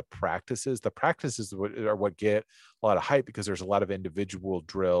lot of the practices. The practices are what get a lot of hype because there's a lot of individual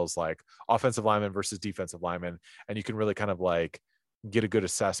drills like offensive lineman versus defensive lineman. And you can really kind of like get a good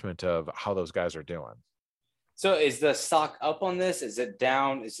assessment of how those guys are doing. So is the stock up on this? Is it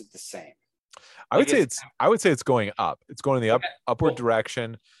down? Is it the same? I would say it's going up. It's going in the upward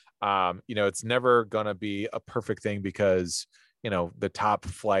direction. It's never gonna be a perfect thing because the top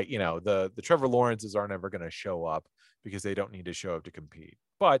flight, the Trevor Lawrences are never gonna show up because they don't need to show up to compete.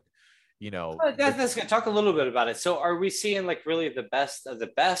 But that's gonna talk a little bit about it. So are we seeing like really the best of the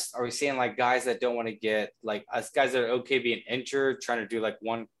best? Are we seeing like guys that don't want to get like us guys that are okay being injured, trying to do like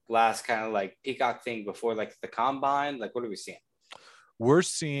one last kind of like peacock thing before like the combine? Like what are we seeing? We're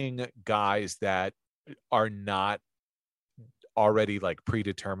seeing guys that are not already like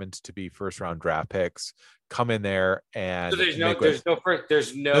predetermined to be first round draft picks come in there and so there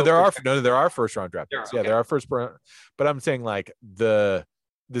are first round draft picks. Yeah, there are first round, but I'm saying like this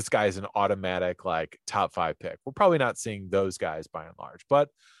guy is an automatic like top 5 pick. We're probably not seeing those guys by and large, but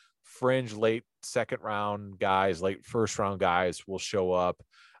fringe late second round guys, late first round guys will show up.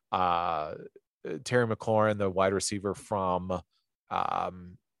 Terry McLaurin, the wide receiver from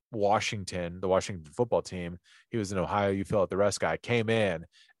Washington, the Washington football team, he was an Ohio You Fill Out the Rest guy, came in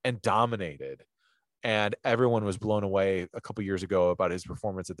and dominated, and everyone was blown away a couple years ago about his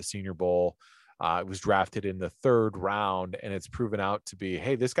performance at the Senior Bowl. It was drafted in the 3rd round, and it's proven out to be,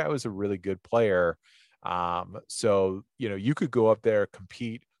 hey, this guy was a really good player. So you could go up there,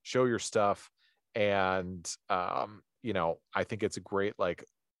 compete, show your stuff, and I think it's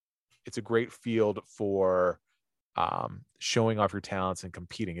a great field for showing off your talents and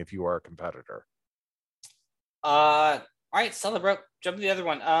competing if you are a competitor. All right, celebrate. Jump to the other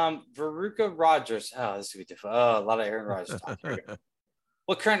one. Veruca Rogers. Oh, this would be difficult. Oh, a lot of Aaron Rodgers talk.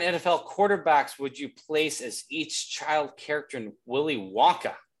 What current NFL quarterbacks would you place as each child character in Willy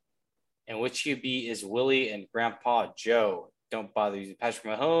Wonka? And which QB is Willie and Grandpa Joe? Don't bother using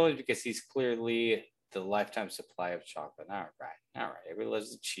Patrick Mahomes because he's clearly the lifetime supply of chocolate. All right. Everybody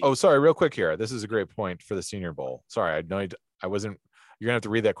loves the cheese. Oh, sorry, real quick here. This is a great point for the Senior Bowl. Sorry, I wasn't. You're gonna have to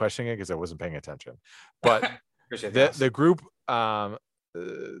read that question again because I wasn't paying attention. But the group,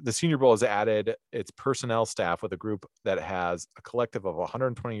 the Senior Bowl has added its personnel staff with a group that has a collective of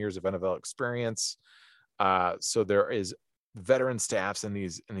 120 years of NFL experience. So there is veteran staffs in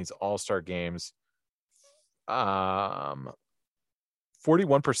these all-star games.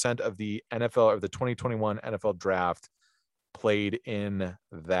 41% of the NFL or the 2021 NFL draft played in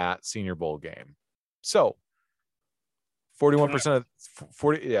that Senior Bowl game. So 41% of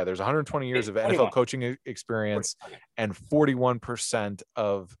 40, yeah, there's 120 years of NFL coaching experience, and 41%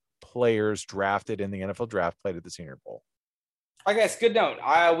 of players drafted in the NFL draft played at the Senior Bowl. I guess good note.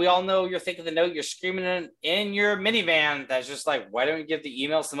 We all know you're thinking the note. You're screaming in your minivan. That's just like, why don't you give the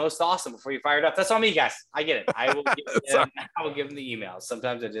emails the most awesome before you fire it up? That's on me, guys. I get it. I will give them the emails.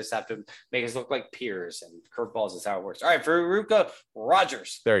 Sometimes I just have to make us look like peers, and curveballs is how it works. All right, Veruca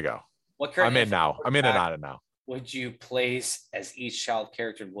Rogers. There you go. I'm in now. I'm in and out of now. Would you place as each child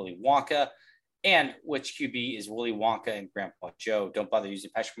character in Willy Wonka? And which QB is Willy Wonka and Grandpa Joe? Don't bother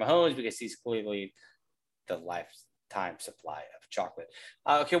using Patrick Mahomes because he's clearly the lifetime supply of chocolate.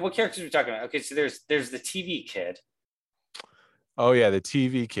 Okay, what characters are we talking about? Okay, so there's the TV kid. Oh yeah, the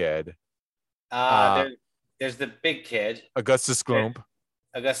TV kid. There's the big kid. Augustus Gloom.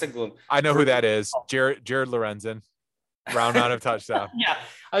 I know who that is. Jared Lorenzen. Round out of touchdown. Yeah,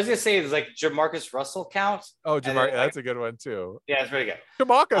 I was gonna say it's like Jamarcus Russell count. Oh, Jamarcus, that's a good one too. Yeah, it's pretty good.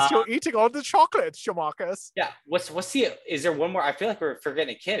 Jamarcus, you're eating all the chocolate, Jamarcus. Yeah. What's the? Is there one more? I feel like we're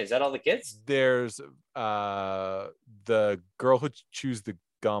forgetting a kid. Is that all the kids? There's the girl who chews the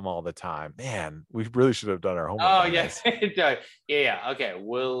gum all the time. Man, we really should have done our homework. Oh yes, yeah. Okay,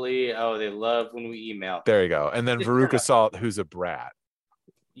 Willie. Oh, they love when we email. There you go. And then Veruca Salt, who's a brat.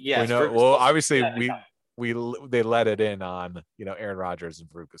 Yes. We know. Well, obviously they let it in on Aaron Rodgers and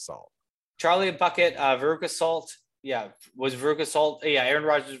Veruca Salt. Charlie Bucket, Veruca Salt. Yeah, was Veruca Salt? Yeah, Aaron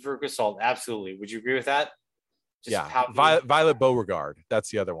Rodgers, Veruca Salt. Absolutely. Would you agree with that? Violet Beauregard.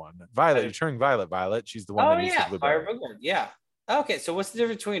 That's the other one. Violet, you're turning Violet. She's the one that needs the blueberry. Yeah. Okay, so what's the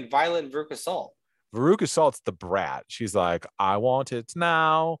difference between Violet and Veruca Salt? Veruca Salt's the brat. She's like, I want it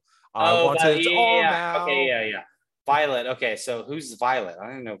now. I want it all now. Okay, yeah. Violet. Okay, so who's Violet? I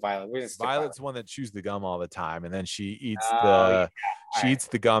don't know Violet. Violet's the one that chews the gum all the time, and then she eats eats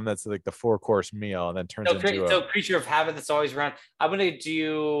the gum that's like the 4-course meal, and then turns into a creature of habit that's always around. I'll do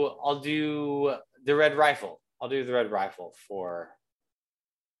the Red Rifle. I'll do the Red Rifle for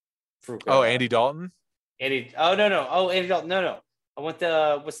Fruka. Oh, Andy Dalton. Andy. Oh no. Oh, Andy Dalton. No. I want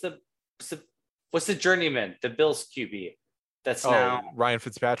the what's the what's the journeyman, the Bills QB? That's now Ryan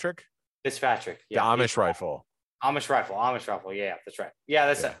Fitzpatrick. Fitzpatrick. The Amish rifle. Amish rifle. Yeah, that's right.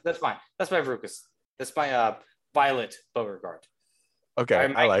 Yeah, that's mine. That's my Rukus. That's my Violet Beauregard. Okay,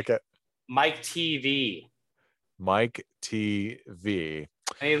 right, I like it. Mike TV. Mike TV.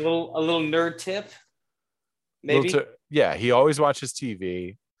 A little nerd tip. Maybe. Yeah, he always watches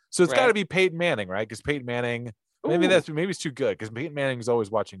TV. So it's got to be Peyton Manning, right? Because Peyton Manning, maybe it's too good because Peyton Manning is always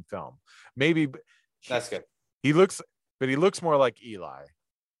watching film. Maybe that's good. He looks more like Eli.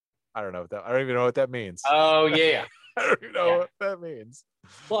 I don't even know what that means. Oh yeah. I don't even know what that means.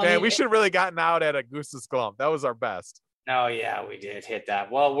 Well, man, we should have really gotten out at a Goose's Glump. That was our best. Oh yeah, we did hit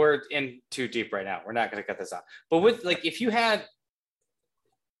that. Well, we're in too deep right now. We're not going to cut this out. But with if you had,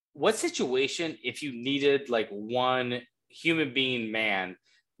 what situation if you needed one human being man,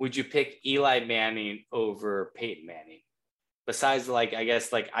 would you pick Eli Manning over Peyton Manning? Besides, I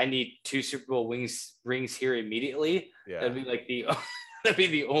guess I need 2 Super Bowl rings here immediately. Yeah, that'd be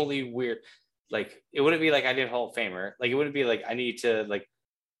the only weird. It wouldn't be I need a Hall of Famer. It wouldn't be I need to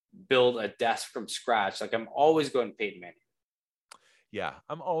build a desk from scratch. I'm always going Peyton Manning. Yeah,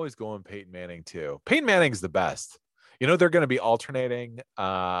 I'm always going Peyton Manning too. Peyton Manning's the best. They're going to be alternating.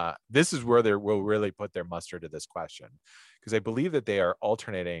 This is where they will really put their mustard to this question, because I believe that they are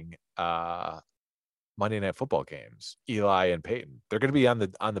alternating Monday Night Football games. Eli and Peyton. They're going to be on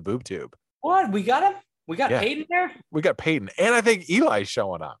the boob tube. What? We got him? We got Peyton there? We got Peyton. And I think Eli's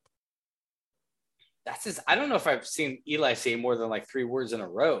showing up. I don't know if I've seen Eli say more than 3 words in a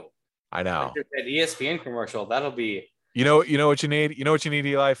row. I know. That ESPN commercial, that'll be. You know what you need? You know what you need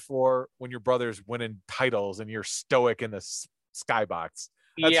Eli for when your brother's winning titles and you're stoic in the skybox.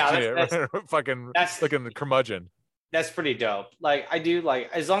 That's fucking looking the curmudgeon. That's pretty dope. I do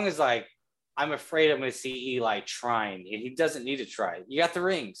as long as I'm afraid I'm going to see Eli trying, and he doesn't need to try. You got the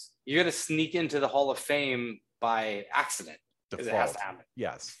rings. You're going to sneak into the Hall of Fame by accident because it has to happen.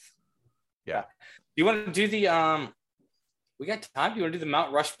 Yes. Yeah. You want to do the we got time? Do you want to do the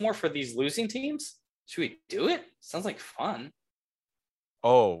Mount Rushmore for these losing teams? Should we do it? Sounds like fun.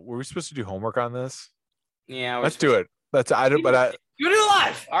 Oh, were we supposed to do homework on this? Yeah, let's do it. You want to do it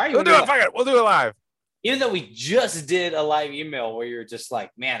live. All right, we'll do it. Fuck it. We'll do it live. Even though we just did a live email where you're just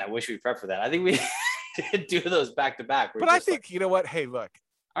man, I wish we prepped for that. I think we did do those back to back. But I think you know what? Hey, look.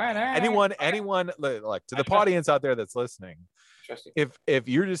 All right. Anyone, like to the audience out there that's listening. If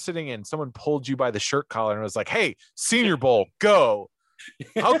you're just sitting and someone pulled you by the shirt collar and was like, "Hey, Senior Bowl, go!"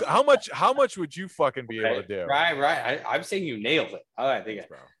 How much would you fucking be able to do? Right. I'm saying you nailed it. All right, all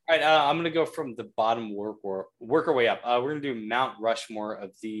right. I'm gonna go from the bottom, work our way up. We're gonna do Mount Rushmore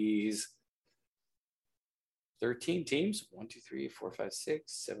of these 13 teams. 1, 2, 3, 4, 5, 6,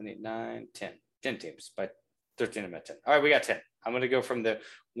 7, 8, 9, 10. 10 teams, but 13 of 10. All right, we got 10. I'm gonna go from the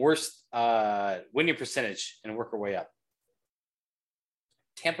worst winning percentage and work our way up.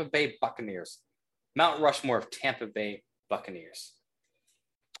 Tampa Bay Buccaneers. Mount Rushmore of Tampa Bay Buccaneers.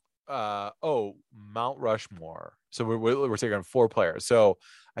 Mount Rushmore. So we're taking 4 players. So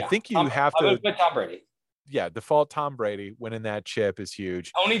I think you have to put Tom Brady. Yeah, default Tom Brady. Winning that chip is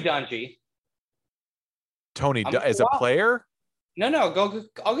huge. Tony Dungy. As a player? No. I'll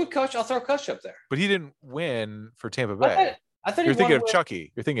go coach. I'll throw a coach up there. But he didn't win for Tampa Bay. I thought you're thinking of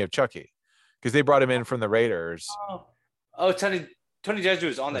Chucky. You're thinking of Chucky because they brought him in from the Raiders. Tony Dungy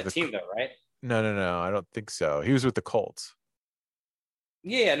was on that team though, right? No. I don't think so. He was with the Colts.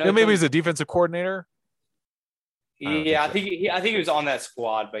 Yeah, no. Maybe he's a defensive coordinator. Yeah, I think he was on that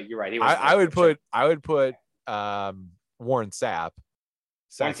squad, but you're right. He was I would put Warren Sapp.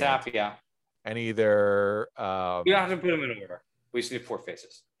 Warren Sapp, yeah. And either you don't have to put him in order. We just need 4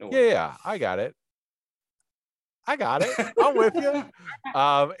 faces. No yeah, I got it. I'm with you.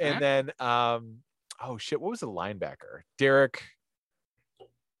 And then oh shit, what was the linebacker? Derek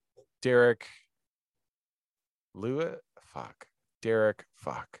Lewis.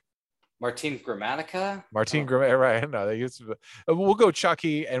 Martin Gramatica. Right? No, they used to. We'll go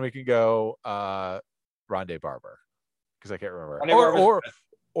Chucky, and we can go Rondé Barber because I can't remember.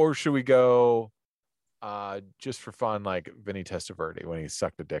 Or should we go just for fun, like Vinny Testaverde when he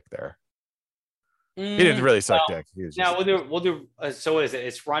sucked a dick there? He didn't really suck dick. We'll do. So what is it?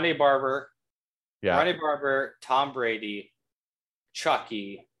 It's Rondé Barber. Yeah. Rondé Barber, Tom Brady,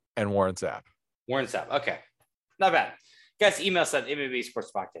 Chucky, and Warren Sapp. Okay, not bad. Guys, email us at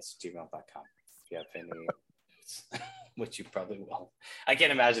mmbsportspodcast@gmail.com if you have any, which you probably will. I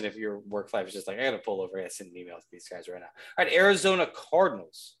can't imagine if your work life is just I got to pull over and send an email to these guys right now. All right, Arizona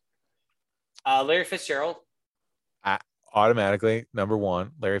Cardinals. Larry Fitzgerald. Automatically, number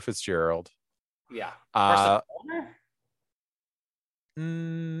 1, Larry Fitzgerald. Yeah. I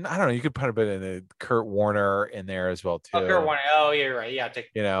don't know. You could put a bit in a Kurt Warner in there as well too. Oh, Kurt Warner. Oh, yeah, you're right. Yeah, take.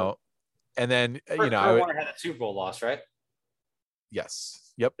 You know, and then Kurt Warner had a Super Bowl loss, right?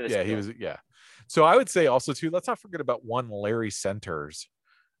 Yes. Yep. Yeah, he was. Yeah. So I would say also too. Let's not forget about one Larry Centers,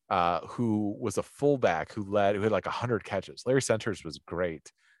 who was a fullback who had like 100 catches. Larry Centers was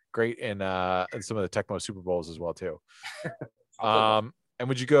great in some of the Tecmo Super Bowls as well too. And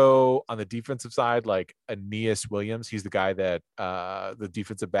would you go on the defensive side like Aeneas Williams? He's the guy that the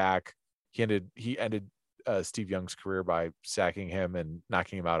defensive back. He ended Steve Young's career by sacking him and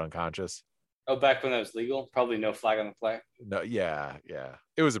knocking him out unconscious. Oh, back when that was legal? Probably no flag on the play. No, yeah.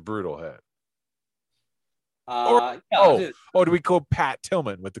 It was a brutal hit. Do we go Pat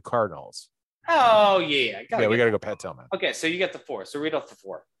Tillman with the Cardinals? Oh, yeah. We got to go Pat Tillman. Okay, so you get the 4. So read off the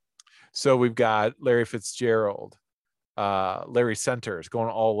 4. So we've got Larry Fitzgerald, Larry Centers, going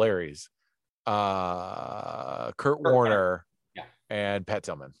all Larrys, Kurt Warner, and Pat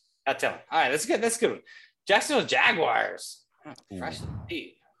Tillman. Pat Tillman. All right, that's good. That's good. Jacksonville Jaguars. Fresh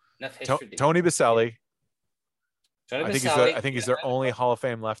deep. Tony Baselli. I think he's their only Hall of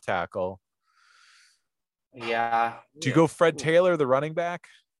Fame left tackle. Yeah. Do you go Fred Taylor, the running back?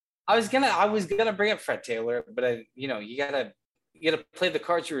 I was gonna bring up Fred Taylor, but you gotta play the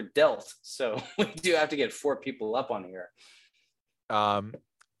cards you were dealt. So we do have to get 4 people up on here.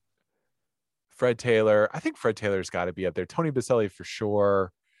 Fred Taylor. I think Fred Taylor's got to be up there. Tony Baselli for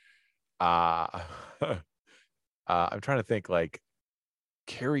sure. I'm trying to think like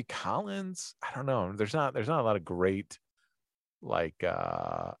Kerry Collins. I don't know. There's not a lot of great like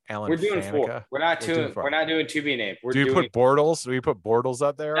Alan. We're doing Faneca. 4. We're not doing to be named. Do you put Bortles? Do you put Bortles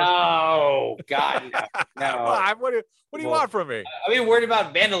up there? No, God, no. What do you want from me? I mean, worried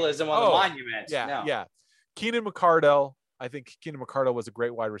about vandalism on the monument. Yeah. Keenan McCardell. I think Keenan McCardell was a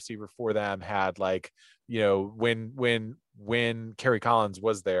great wide receiver for them. Had like, when Kerry Collins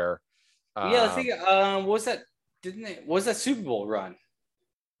was there. I think what was that? What was that Super Bowl run?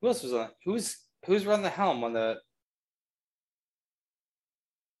 Who else was on? Who's run the helm on the?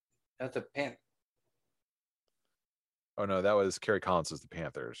 At the Pan. Oh no, that was Kerry Collins was the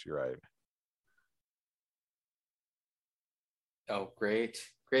Panthers. You're right. Oh, great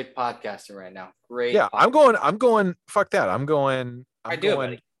podcasting right now. Great. Yeah, I'm going. Fuck that. I'm going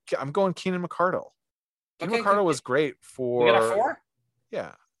Keenan McCardell. Keenan McCardell was great for. We got our 4.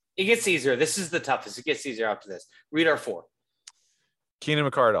 Yeah. It gets easier. This is the toughest. It gets easier after this. Read our 4. Keenan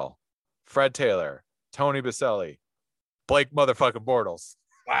McCardell, Fred Taylor, Tony Baselli, Blake motherfucking Bortles.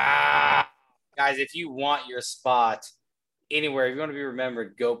 Wow. Guys, if you want your spot anywhere, if you want to be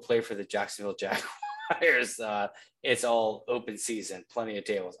remembered, go play for the Jacksonville Jaguars. It's all open season, plenty of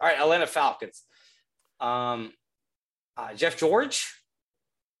tables. All right, Atlanta Falcons. Jeff George.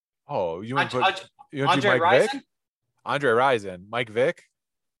 Oh, you want to Andre Mike Rison? Vick? Andre Rison. Mike Vick?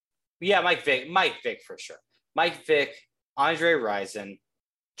 Yeah, Mike Vick for sure. Mike Vick, Andre Rison.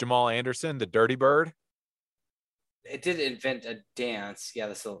 Jamal Anderson, the Dirty Bird. It did invent a dance.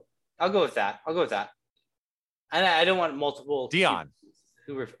 Yeah, I'll go with that. And I don't want multiple. Deion.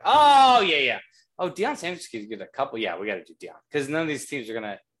 Oh, yeah. Oh, Deion Sanders could get a couple. Yeah, we got to do Deion because none of these teams are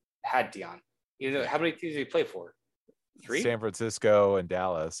gonna had Deion. How many teams did he play for? 3. San Francisco and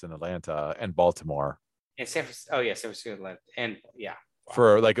Dallas and Atlanta and Baltimore. And San Francisco, Atlanta, and yeah.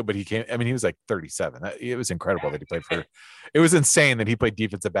 For like, but he came. I mean, he was like 37. It was incredible that he played for. It was insane that he played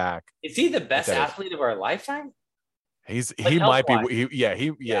defensive back. Is he the best athlete of our lifetime? He might be.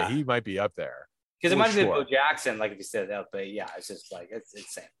 He might be up there. Because it might have been Bo Jackson, like if you said that, but yeah, it's just like it's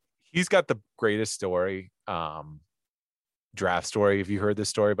insane. He's got the greatest story, draft story. Have you heard this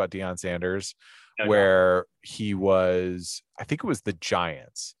story about Deion Sanders, where he was? I think it was the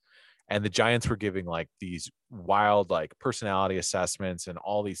Giants. And the Giants were giving like these wild like personality assessments and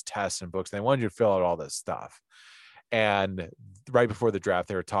all these tests and books. And they wanted you to fill out all this stuff. And right before the draft,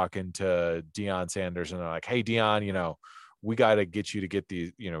 they were talking to Deion Sanders and they're like, hey, Deion, we got to get you to get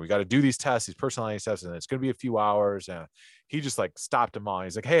these, we got to do these tests, these personality tests, and it's going to be a few hours. And he just like stopped them all.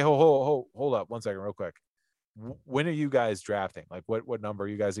 He's like, hey, hold up 1 second real quick. When are you guys drafting? Like what number are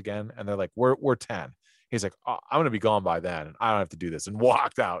you guys again? And they're like, we're 10. He's like, I'm going to be gone by then. And I don't have to do this. And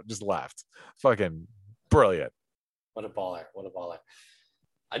walked out, just left. Fucking brilliant. What a baller.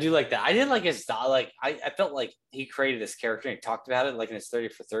 I do like that. I did like his, like, I felt like he created this character and he talked about it like in his 30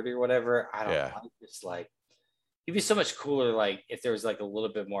 for 30 or whatever. I don't know. It's like, he'd be so much cooler. Like if there was like a little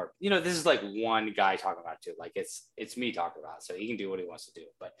bit more, this is like one guy talking about it too. Like it's me talking about it, so he can do what he wants to do.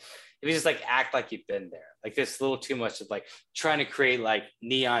 But if he just like act like you've been there, like this little too much of like trying to create like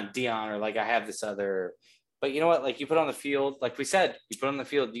neon Deion or like I have this other But you know what? Like you put on the field, like we said, you put on the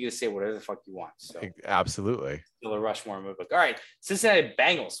field, you can say whatever the fuck you want. So Absolutely. Still a Rushmore movie. All right, Cincinnati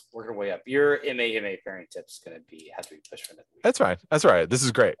Bengals working way up. Your MA pairing tip's gonna have to be pushed for another week. That's right. That's right. This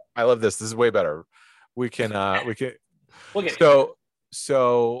is great. I love this. This is way better. We can We'll get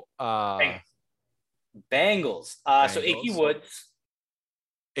so Bengals. So Ickey Woods.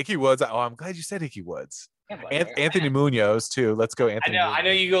 Ickey Woods. Oh, I'm glad you said Ickey Woods. Yeah, Anthony Munoz too. Let's go, Anthony. I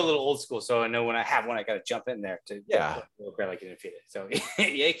know you go a little old school, so I know when I have one, I got to jump in there to look like you didn't feed it. So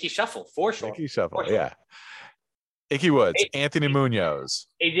yeah, Ickey Shuffle for sure. Ickey Shuffle, yeah. Ickey Woods, Anthony Munoz,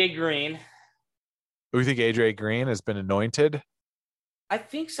 AJ Green. We think AJ Green has been anointed. I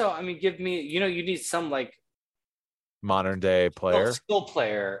think so. I mean, give me. You need some like modern day player, skill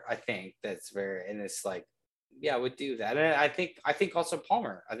player. I think that's very, and it's like. Yeah, I would do that. And I think also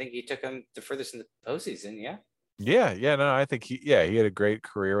Palmer. I think he took him the furthest in the postseason. Yeah. Yeah. No, I think he had a great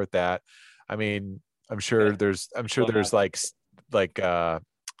career with that. I mean, I'm sure there's like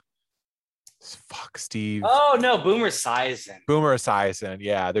Steve. Oh no, Boomer Esiason.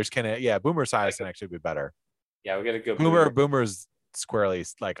 Yeah, there's Boomer Esiason actually would be better. Yeah, we got to go. Boomer's squarely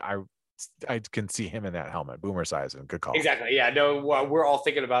like I can see him in that helmet. Boomer Esiason, good call. Exactly. Yeah. No, we're all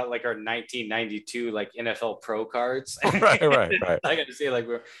thinking about like our 1992 like NFL Pro cards. right. I got to say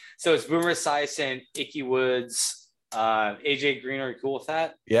so it's Boomer Esiason, Ickey Woods, AJ Green. Are you cool with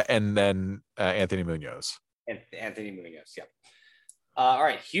that? Yeah, and then Anthony Munoz. And Anthony Munoz. Yeah. All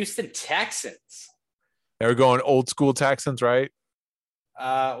right, Houston Texans. Now we're going old school Texans, right?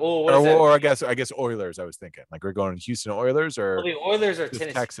 Or I guess Oilers. I was thinking like we're going Houston Oilers or the Oilers are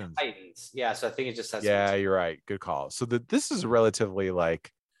Tennessee Texans. Titans. Yeah, so I think it just has. Yeah, you're right. Good call. So this is relatively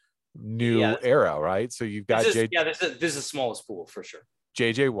like new era, right? So you've got this is the smallest pool for sure.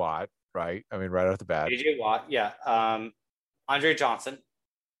 JJ Watt, right? I mean, right off the bat. JJ Watt, yeah. Andre Johnson.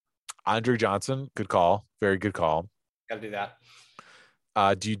 Good call. Very good call. Got to do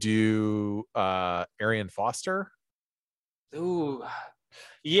that. Do you do Arian Foster? Ooh.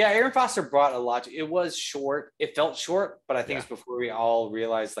 Yeah, Aaron Foster brought a lot. It was short. It felt short, but I think it's before we all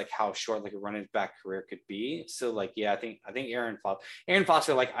realized like how short like a running back career could be. So like, yeah, I think Aaron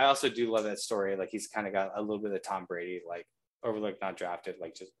Foster, like I also do love that story. Like he's kind of got a little bit of Tom Brady, like overlooked, not drafted,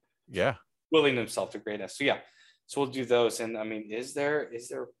 like just willing himself to greatness. So yeah, so we'll do those. And I mean, is there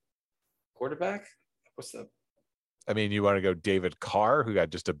quarterback? I mean, you want to go David Carr, who got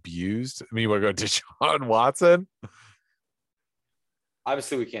just abused? I mean, you want to go Deshaun Watson?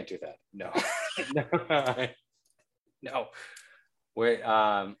 Obviously, we can't do that. No. No. Wait,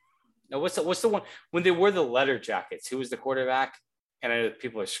 no, what's the one when they wore the letter jackets? Who was the quarterback? And I know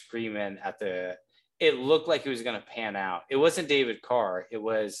people are screaming at it looked like he was going to pan out. It wasn't David Carr.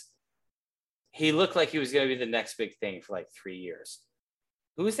 He looked like he was going to be the next big thing for like 3 years.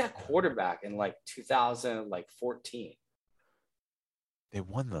 Who was that quarterback in like 2014? They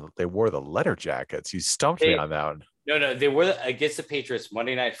wore the letter jackets. You stumped me on that one. No, they were against the Patriots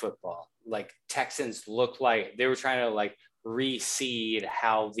Monday Night Football. Like Texans looked like they were trying to like reseed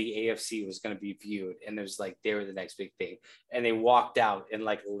how the AFC was going to be viewed, and it was like they were the next big thing. And they walked out in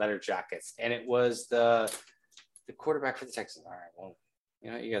like letter jackets, and it was the quarterback for the Texans. All right, well,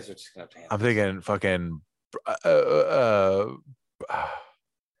 you guys are just gonna have to handle. I'm thinking fucking.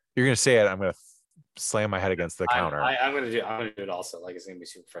 You're gonna say it. I'm gonna slam my head against the counter. I'm gonna do it also. Like it's gonna be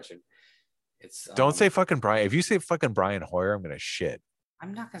super fresh. It's don't say fucking Brian. If you say fucking Brian Hoyer, I'm gonna shit.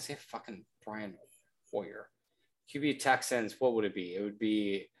 I'm not gonna say fucking Brian Hoyer. QB Texans. What would it be? It would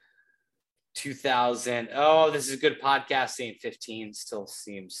be 2000. Oh, this is good podcasting. 15 still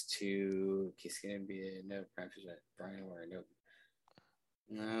seems to. He's gonna be Brian Hoyer.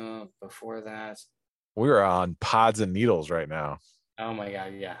 No. Before that, we're on pods and needles right now. Oh my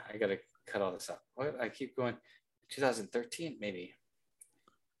god, yeah. I gotta cut all this up. What? I keep going. 2013, maybe.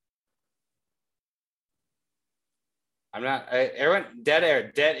 I'm not. Everyone, dead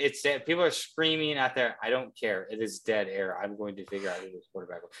air. It's dead. People are screaming out there. I don't care. It is dead air. I'm going to figure out who this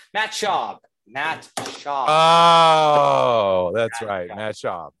quarterback was. Matt Schaub. Oh, that's right. Matt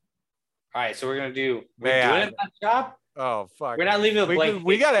Schaub. All right, so we're gonna do. We're doing Matt Schaub. Oh fuck! We're not leaving a blank.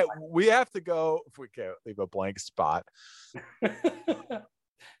 We got it. We have to go. If we can't leave a blank spot.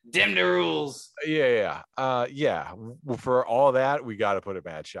 Dim the rules. Yeah. For all that, we got to put a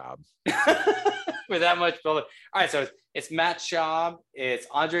Matt Schaub. For that much building. All right, so it's Matt Schaub, it's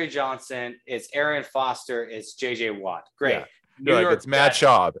Andre Johnson, it's Arian Foster, it's JJ Watt. Great. Yeah. It's Matt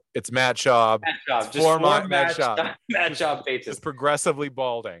Schaub. It's Matt Schaub. Just former Matt Schaub. Matt Schaub Patriots. It's progressively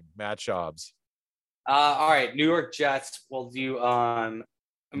balding. Matt Schaub's. All right, New York Jets. We'll do Namath.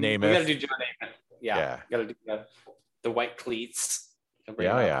 We got to do John Namath. Yeah. Got to do the white cleats.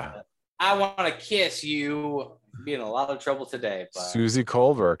 Yeah. I want to kiss you. Be in a lot of trouble today. But Susie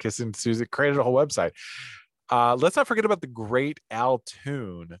Culver, kissing Susie, created a whole website. Let's not forget about the great Al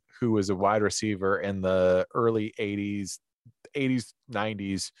Toon, who was a wide receiver in the early 80s,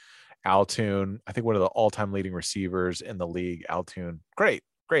 90s. Al Toon, I think one of the all-time leading receivers in the league. Al Toon, great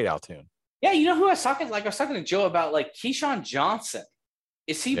Al Toon. Yeah, you know who I was talking? Like I was talking to Joe about, like Keyshawn Johnson.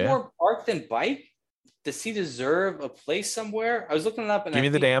 Is he more bark than bite? Does he deserve a place somewhere? I was looking it up, and give me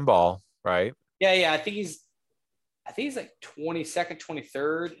the damn ball, right? Yeah. I think he's like 22nd,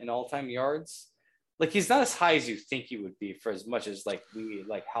 23rd in all-time yards. Like he's not as high as you think he would be for as much as like we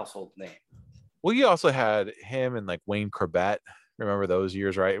like household name. Well, you also had him and like Wayne Corbett. Remember those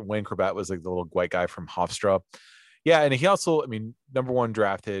years, right? Wayne Corbett was like the little white guy from Hofstra. Yeah, and he also, I mean, number one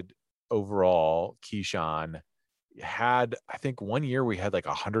drafted overall, Keyshawn had, I think one year we had like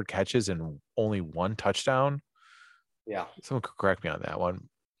 100 catches and only one touchdown. Yeah. Someone could correct me on that one.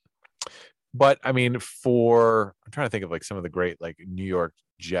 But I mean, I'm trying to think of like some of the great like New York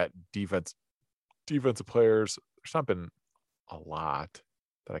Jet defensive players. There's not been a lot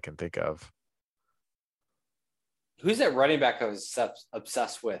that I can think of. Who's that running back I was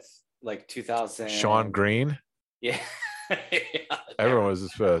obsessed with? Like 2000. Sean Green. Yeah. Everyone was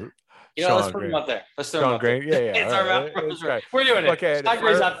just let's put him up there. Let's throw him up there. Yeah. It's our Mount Rushmore. We're doing it. Okay, Sean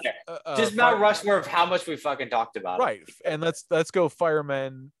Green's up there. Just Mount Rushmore of how much we fucking talked about. Right. And let's go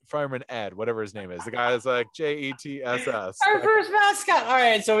Fireman Ed, whatever his name is. The guy is like JETSS. Our first mascot. All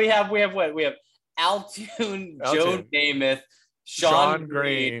right. So we have what? We have Al Toon, Joe Namath, Sean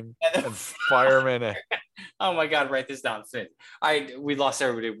Green, and Fireman Ed. Oh my God, write this down. We lost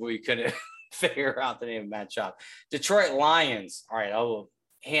everybody. We couldn't figure out the name of Matt Schaub. Detroit Lions. All right, I will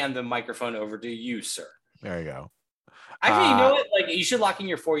hand the microphone over to you, sir. There you go. Actually, you know what? Like, you should lock in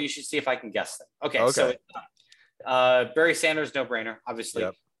your 4. You should see if I can guess them. Okay. So Barry Sanders, no brainer, obviously.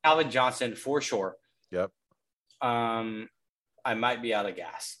 Yep. Calvin Johnson for sure. Yep. I might be out of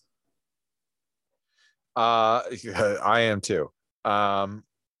gas. I am too.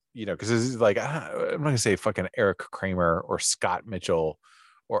 Because this is like, I'm not gonna say fucking Eric Kramer or Scott Mitchell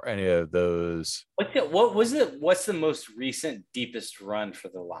or any of those. What's the most recent deepest run for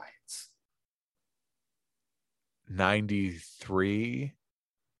the Lions? 93,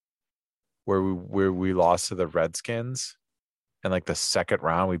 where we lost to the Redskins, and like the second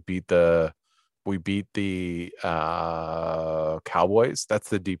round we beat the Cowboys. That's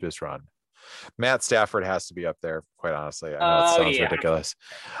the deepest run. Matt Stafford has to be up there, quite honestly. I know it sounds ridiculous.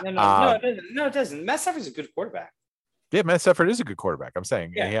 No, it doesn't. Matt Stafford's a good quarterback. Yeah, Matt Stafford is a good quarterback. I'm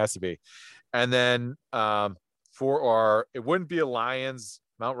saying he has to be. And then it wouldn't be a Lions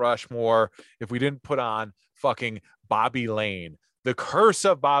Mount Rushmore if we didn't put on fucking Bobby Lane. The curse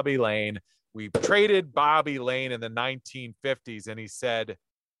of Bobby Lane. We traded Bobby Lane in the 1950s, and he said,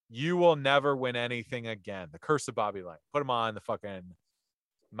 "You will never win anything again." The curse of Bobby Lane. Put him on the fucking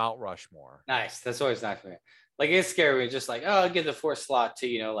Mount Rushmore. Nice. That's always nice for me. Like, it's scary. Just like, oh, I'll give the 4th slot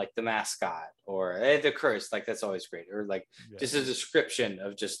to, like the mascot or the curse. Like, that's always great. Or like just a description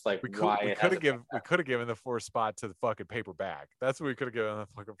of just like why we could have given the 4th spot to the fucking paper bag. That's what we could have given the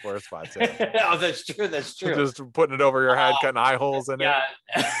fucking 4th spot to. Oh, that's true. Just putting it over your head, cutting eye holes in it.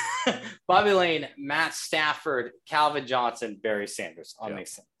 Bobby Lane, Matt Stafford, Calvin Johnson, Barry Sanders.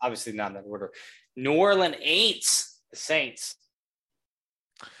 Makes sense. Obviously not in that order. New Orleans Saints, the Saints.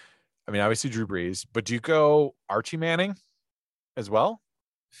 I mean, obviously Drew Brees, but do you go Archie Manning as well?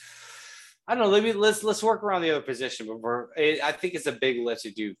 I don't know. Let's work around the other position, but I think it's a big lift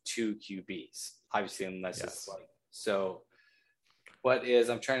to do 2 QBs, obviously, unless it's like so.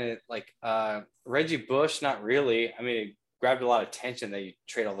 I'm trying to like Reggie Bush, not really. I mean, it grabbed a lot of attention that you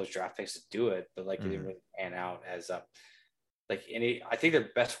trade all those draft picks to do it, but like it didn't really pan out as like any. I think their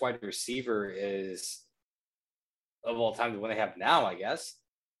best wide receiver is of all time the one they have now, I guess.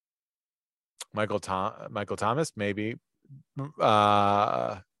 Michael Thomas, maybe.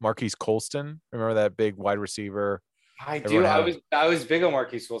 Marquise Colston, remember that big wide receiver? I do. I was big on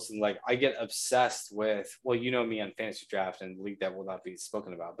Marquise Colston. Like, I get obsessed with. Well, you know me on fantasy draft and league that will not be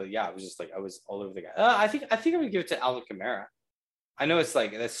spoken about. But yeah, I was just like I was all over the guy. I think I would give it to Alvin Kamara. I know it's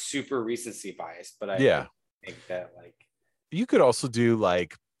like that's super recency bias, but I think that like you could also do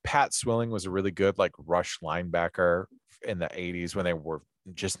like Pat Swilling was a really good like rush linebacker in the 80s when they were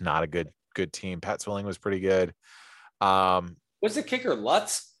just not a good team. Pat Swilling was pretty good. What's the kicker?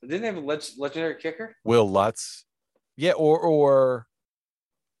 Lutz? Didn't they have a legendary kicker? Will Lutz. Yeah, or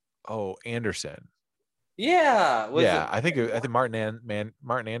Anderson. Yeah. I think Martin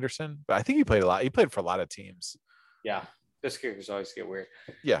Anderson, but I think he played a lot. He played for a lot of teams. Yeah. Those kickers always get weird.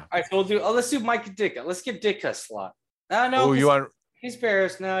 Yeah. All right, so let's do Mike Ditka. Let's give Ditka a slot. No. Oh, you want He's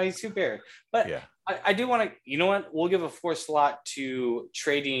Bears. No, he's too Bears. But Yeah. I do want to, you know what? We'll give a 4 slot to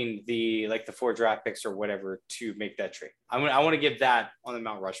trading the 4 draft picks or whatever to make that trade. I want to give that on the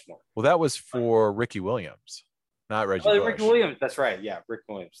Mount Rushmore. Well, that was for Ricky Williams, not Reggie Bush. Ricky Williams. That's right. Yeah, Rick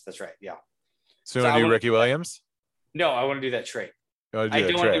Williams. That's right. Yeah. So you want to do Ricky Williams? No, I want to do that trade. I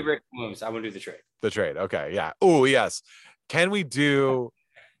don't want to do Rick Williams. I want to do the trade. The trade. Okay. Yeah. Oh, yes. Can we do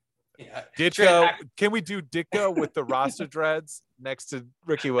Ditka? Can we do Ditka with the Rasta dreads next to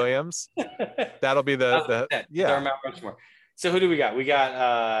Ricky Williams? That'll be the Mount Rushmore. So who do we got? We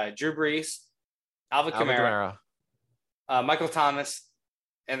got Drew Brees, Alvin Kamara, Michael Thomas,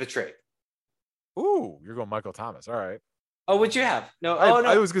 and the trade. Ooh, you're going Michael Thomas. All right. Oh, what'd you have? No.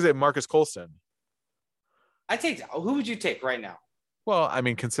 I was going to say Marcus Colston. Who would you take right now? Well, I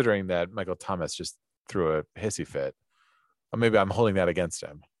mean, considering that Michael Thomas just threw a hissy fit, or maybe I'm holding that against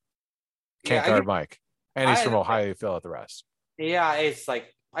him. Can't guard Mike. And he's from Ohio. You fill out the rest. Yeah, it's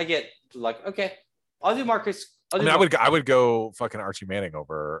like I get okay, I'll do Marcus. I would go fucking Archie Manning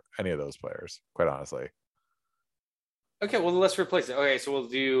over any of those players, quite honestly. Okay, well let's replace it. Okay, so we'll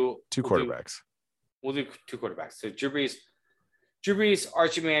do two quarterbacks. We'll do 2 quarterbacks. So Drew Brees,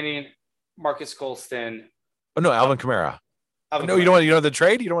 Archie Manning, Marcus Colston. Oh no, Alvin Kamara. No, you don't want the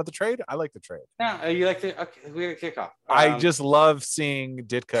trade? You don't want the trade? I like the trade. No, you like the okay, we got to kick off. I just love seeing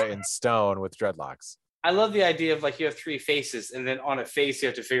Ditka in stone with dreadlocks. I love the idea of you have 3 faces, and then on a face you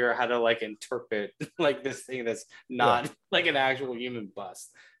have to figure out how to interpret this thing that's not an actual human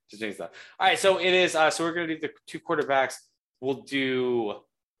bust. Just makes that. All right, so it is. So we're gonna do the 2 quarterbacks. We'll do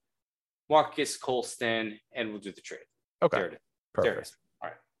Marcus Colston, and we'll do the trade. Okay, there it is. Perfect. There it is. All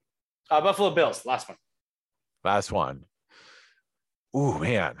right, Buffalo Bills. Last one. Ooh,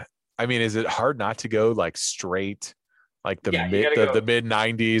 man. I mean, is it hard not to go straight, the mid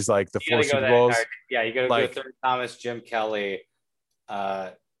 90s, the 4 Super Bowls? You got to go Thurman Thomas, Jim Kelly,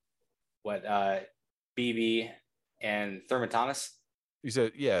 BB, and Thurman Thomas. You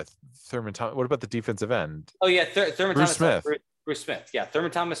said, Thurman Thomas. What about the defensive end? Oh, yeah, Thurman Bruce Thomas. Smith. Bruce Smith. Yeah,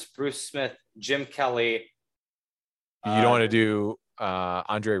 Thurman Thomas, Bruce Smith, Jim Kelly. You don't want to do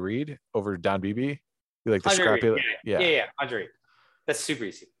Andre Reed over Don Beebe? You like the Andre scrappy? Reed. Yeah, Andre Reed. That's super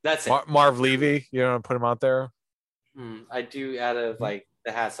easy. That's it. Marv Levy, you don't want to put him out there? I do out of the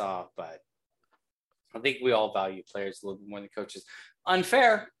hats off, but I think we all value players a little bit more than coaches.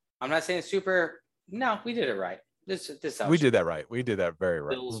 Unfair. I'm not saying super. No, we did it right. We did that right. We did that very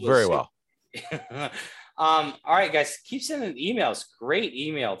right. Very well. All right, guys, keep sending emails. Great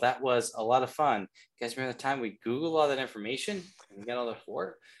email. That was a lot of fun. You guys remember the time we Googled all that information and we got all the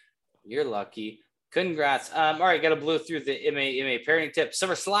report? You're lucky. Congrats. All right, got to blow through the MA parenting tip.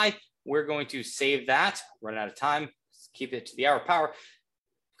 Summer Slide, we're going to save that. Run out of time. Keep it to the hour power.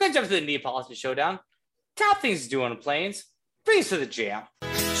 We're going to jump to the Neapolitan Showdown. Top things to do on the planes. Bring us to the jam.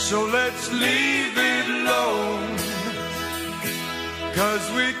 So let's leave it alone, 'cause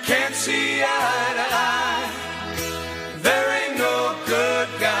we can't see eye to eye. There ain't no good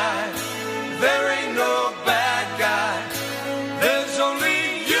guy. There ain't no bad guy. There's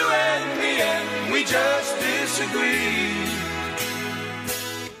only you and me, and we just disagree.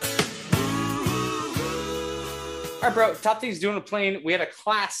 All right, bro. Top things to do on a plane. We had a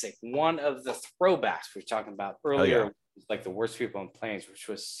classic, one of the throwbacks we were talking about earlier, the worst people on planes, which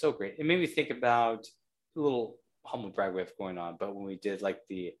was so great. It made me think about a little humble brag we have going on, but when we did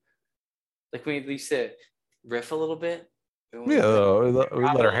we used to riff a little bit. We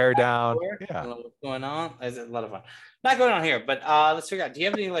let our hair down. Yeah, what's going on? It's a lot of fun. Not going on here, but let's figure out. Do you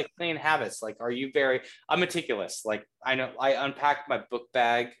have any plane habits? Are you I'm meticulous. I know I unpack my book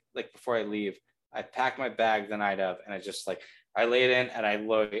bag before I leave. I pack my bag the night of, and I just I lay it in, and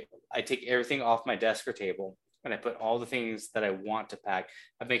I take everything off my desk or table, and I put all the things that I want to pack.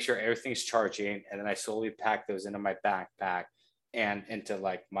 I make sure everything's charging, and then I slowly pack those into my backpack and into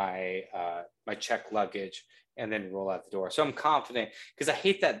my my check luggage, and then roll out the door. So I'm confident, because I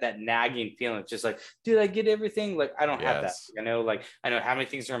hate that nagging feeling. It's just did I get everything? I don't have that. I know I know how many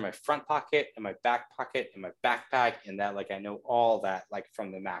things are in my front pocket, in my back pocket, in my backpack, and that I know all that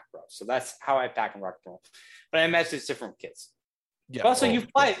from the macro. So that's how I pack and rock and roll. But I imagine it's different with kids. Yeah. But also, you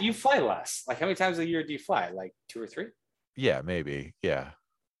fly less. How many times a year do you fly? 2 or 3? Yeah, maybe. Yeah.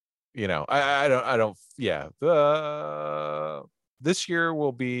 I don't. Yeah. This year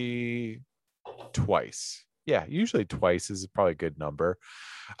will be twice. Yeah, usually twice is probably a good number.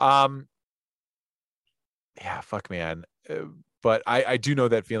 Yeah, fuck, man. But I do know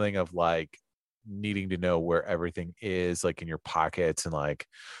that feeling of needing to know where everything is, in your pockets, and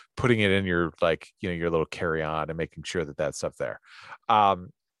putting it in your your little carry-on and making sure that stuff there.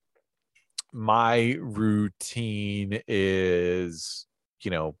 my routine is,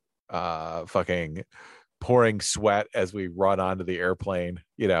 fucking pouring sweat as we run onto the airplane,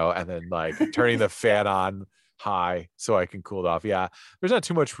 and then like turning the fan on high so I can cool it off. Yeah, there's not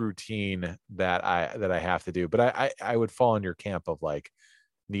too much routine that I have to do, but I would fall in your camp of like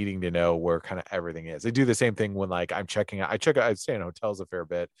needing to know where kind of everything is. I do the same thing when like I'm checking out. I stay in hotels a fair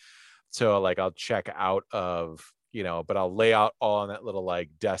bit, so like I'll check out of, but I'll lay out all on that little like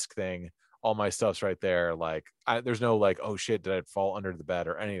desk thing. All my stuff's right there. Like there's no like, oh shit, did I fall under the bed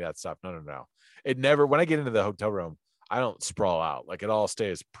or any of that stuff? No. It never, when I get into the hotel room, I don't sprawl out. Like it all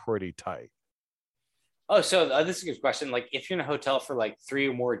stays pretty tight. Oh, so this is a good question. Like if you're in a hotel for like 3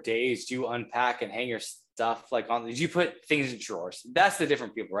 or more days, do you unpack and hang your stuff like on, did you put things in drawers? That's the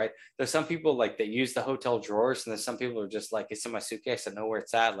different people, right? There's some people like that use the hotel drawers, and there's some people who are just like, it's in my suitcase, I know where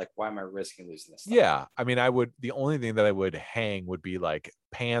it's at. Like, why am I risking losing this stuff? Yeah. I mean, the only thing that I would hang would be like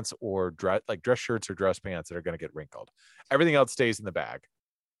pants or dress shirts or dress pants that are going to get wrinkled. Everything else stays in the bag.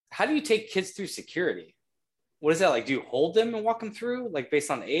 How do you take kids through security? What is that like? Do you hold them and walk them through, like based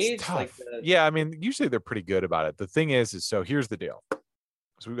on age? Like yeah, I mean, usually they're pretty good about it. The thing is so here's the deal.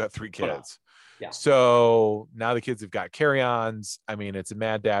 So we've got 3 kids. Yeah. So now the kids have got carry-ons. I mean, it's a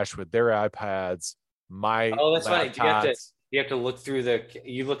mad dash with their iPads. That's funny. You have to look through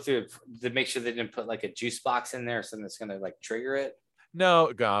to make sure they didn't put like a juice box in there, so that's gonna like trigger it. No,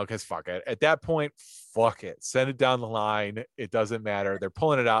 because fuck it. At that point, fuck it. Send it down the line. It doesn't matter. They're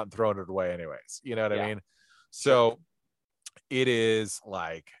pulling it out and throwing it away anyways. You know what I mean? So it is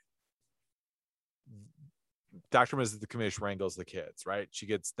like Dr. Mrs. the commish wrangles the kids, right? She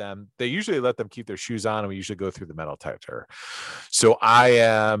gets them. They usually let them keep their shoes on, and we usually go through the metal detector. So I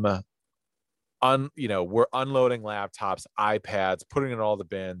am we're unloading laptops, iPads, putting in all the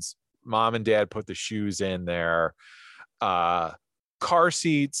bins. Mom and dad put the shoes in there. Car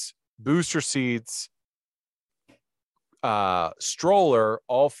seats, booster seats, stroller,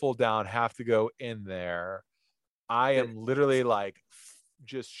 all full down, have to go in there. I am literally like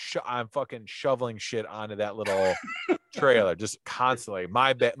I'm fucking shoveling shit onto that little trailer just constantly.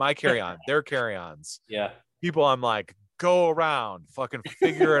 My carry-on, their carry-ons. Yeah. People, I'm like, go around, fucking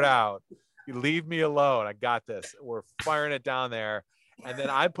figure it out. You leave me alone. I got this. We're firing it down there. And then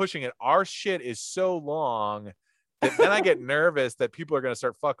I'm pushing it. Our shit is so long that then I get nervous that people are going to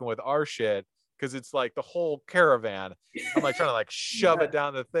start fucking with our shit, because it's like the whole caravan. I'm like trying to like shove it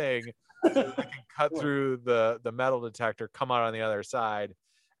down the thing so I can cut through the metal detector, come out on the other side,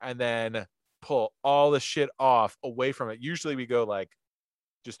 and then pull all the shit off away from it. Usually we go like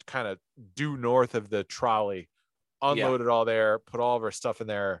just kind of due north of the trolley, unload it all there, put all of our stuff in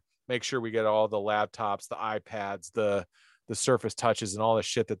there, make sure we get all the laptops, the iPads, the Surface Touches, and all the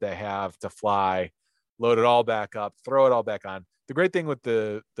shit that they have to fly, load it all back up, throw it all back on. The great thing with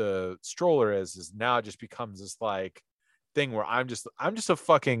the stroller is now it just becomes this like thing where I'm just a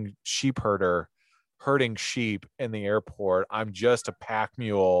fucking sheep herder herding sheep in the airport. I'm just a pack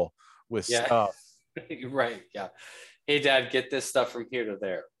mule with stuff. Right. Yeah. Hey, Dad, get this stuff from here to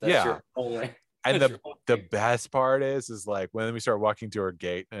there. That's your only. And the best part is like when we start walking to our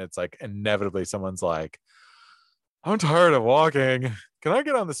gate, and it's like inevitably someone's like, I'm tired of walking. Can I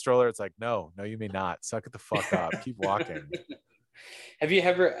get on the stroller? It's like, no, you may not. Suck it the fuck up. Keep walking. Have you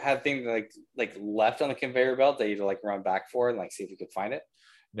ever had things like left on the conveyor belt that you like run back for and like see if you could find it?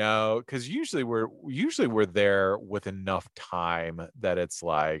 No, because usually we're there with enough time that it's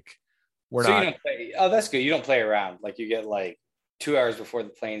like we're not. You don't play, that's good. You don't play around. Like you get like 2 hours before the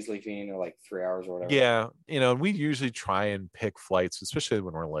plane's leaving, or like 3 hours or whatever. Yeah, we usually try and pick flights, especially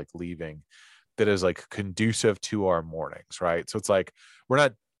when we're like leaving, that is like conducive to our mornings, right? So it's like we're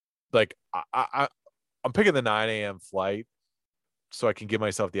not like I'm picking the 9 a.m. flight so I can give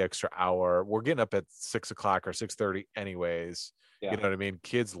myself the extra hour. We're getting up at 6 o'clock or 6:30 anyways. You know what I mean?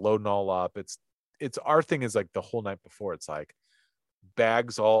 Kids loading all up. It's our thing is like the whole night before. It's like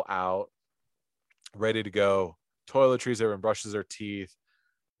bags all out, ready to go. Toiletries, everyone brushes their teeth,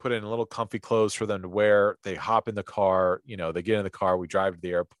 put in little comfy clothes for them to wear. They hop in the car, they get in the car. We drive to the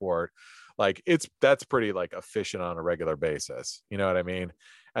airport. Like that's pretty like efficient on a regular basis. You know what I mean?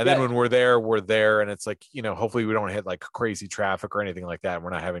 And then when we're there, and it's like, hopefully we don't hit like crazy traffic or anything like that. We're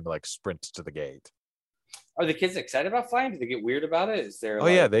not having to like sprint to the gate. Are the kids excited about flying? Do they get weird about it? Is there?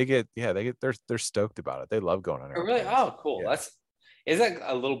 They're stoked about it. They love going on. Oh, really? Oh, cool. Yeah. Is that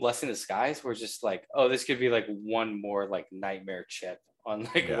a little blessing in disguise? Where it's just like, oh, this could be like one more like nightmare chip on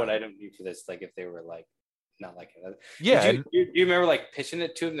like what I don't need for this. Like if they were like not like it. Yeah. Do you remember like pitching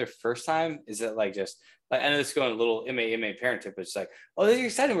it to them their first time? Is it like just like, I know this is going a little MA parent tip, but it's like, oh, this is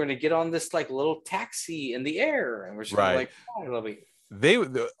exciting. We're gonna get on this like little taxi in the air, and we're just gonna like fly a little bit.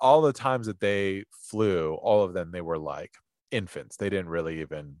 all the times that they flew, all of them, they were like infants. They didn't really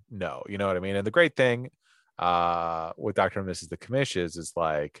even know, you know what I mean? And the great thing with Dr. and Mrs. the Commish is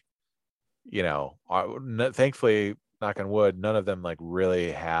like, you know, thankfully, knock on wood, none of them like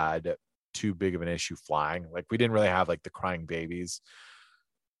really had too big of an issue flying. Like we didn't really have like the crying babies.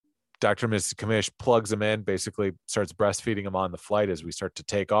 Dr. and Mrs. Commish plugs them in, basically starts breastfeeding them on the flight as we start to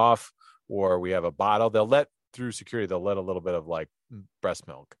take off, or we have a bottle. They'll let through security, they'll let a little bit of like breast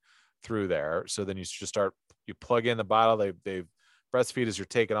milk through there. So then you just start, you plug in the bottle, they breastfeed as you're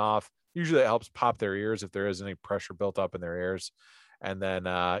taking off. Usually it helps pop their ears if there is any pressure built up in their ears. And then,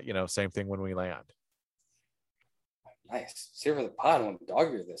 you know, same thing when we land. Nice. See for the pod on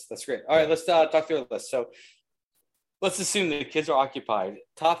dog ear this. That's great. All right, let's talk through the list. So let's assume the kids are occupied.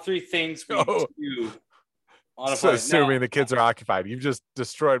 Top 3 things we do on a so assuming the kids are occupied. You've just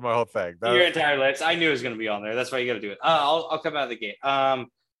destroyed my whole thing. Your entire list. I knew it was going to be on there. That's why you got to do it. I'll come out of the gate.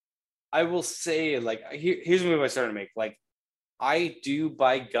 I will say, like, here's a move I started to make. Like, I do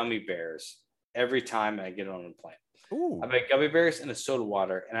buy gummy bears every time I get on a plane. Ooh. I buy gummy bears and a soda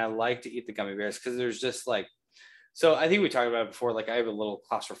water, and I like to eat the gummy bears because there's just like, so I think we talked about it before. Like, I have a little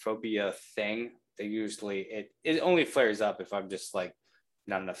claustrophobia thing. They usually it only flares up if I'm just like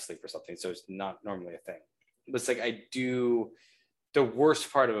not enough sleep or something. So it's not normally a thing. But it's like the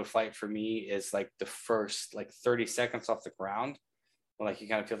worst part of a flight for me is like the first like 30 seconds off the ground when like you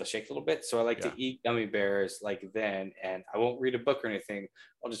kind of feel the shake a little bit. So I like to eat gummy bears like then, and I won't read a book or anything.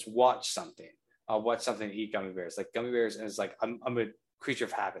 I'll just watch something. I'll watch something and eat gummy bears. Like gummy bears, and it's like I'm a creature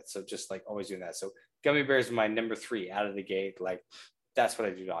of habit. So just like always doing that. So gummy bears are my number 3 out of the gate. Like that's what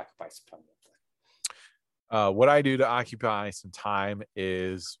I do to occupy some time. What I do to occupy some time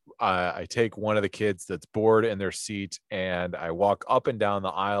is I take one of the kids that's bored in their seat and I walk up and down the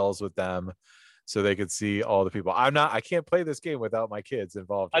aisles with them so they could see all the people. I can't play this game without my kids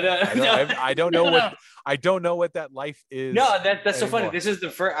involved. I don't know what that life is. No, that's so funny. This is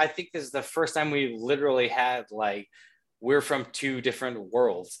I think this is the first time we literally had like, we're from 2 different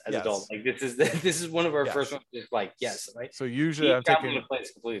worlds as adults. Like this is one of our first ones. Just like, yes, right. So usually I'm taking a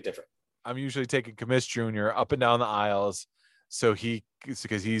place completely different. I'm usually taking Commish Jr. up and down the aisles. So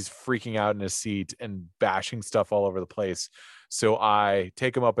because he's freaking out in his seat and bashing stuff all over the place. So I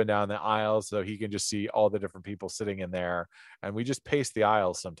take him up and down the aisles so he can just see all the different people sitting in there. And we just pace the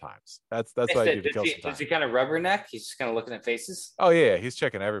aisles sometimes. That's what I do to kill some time. Does he kind of rubberneck? He's just kind of looking at faces? Oh, yeah. He's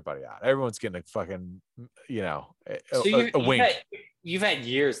checking everybody out. Everyone's getting a fucking, you know, a wink. You've had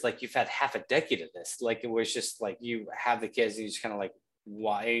years, like you've had half a decade of this. Like it was just like you have the kids and you just kind of like,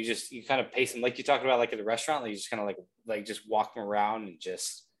 why you kind of pace them like you talked about like at the restaurant, like you just kind of like just walk them around and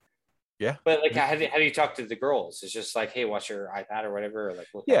just but like how do you talk to the girls? It's just like, hey, watch your iPad or whatever, or like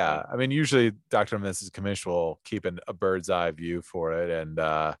I mean usually Dr. and Mrs. Commish will keep a bird's eye view for it, and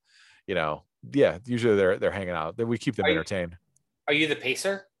you know, usually they're hanging out. We keep them entertained. Are you the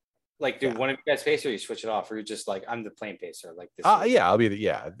pacer? Like, do one of you guys pace, or you switch it off, or you're just like, I'm the plane pacer? Like this. I'll be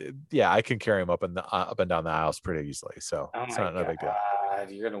the I can carry him up and down the aisles pretty easily. So it's not no big deal.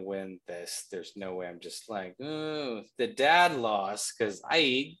 You're gonna win this. There's no way. I'm just like, oh, the dad lost because I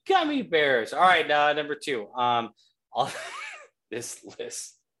eat gummy bears. All right, number 2. This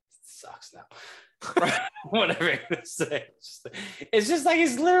list sucks now. Whatever I'm gonna say. It's just like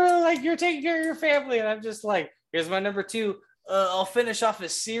it's literally like you're taking care of your family, and I'm just like, here's my number 2. I'll finish off a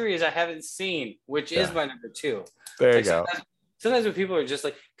series I haven't seen, which is my number 2. There you go. Sometimes when people are just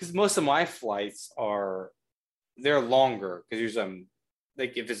like, because most of my flights they're longer because usually I'm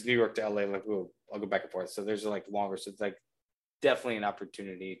like, if it's New York to LA, like I'll go back and forth. So there's like longer. So it's like definitely an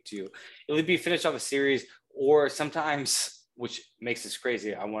opportunity to it'll be finish off a series, or sometimes, which makes this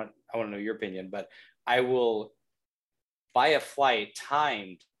crazy. I want to know your opinion, but I will buy a flight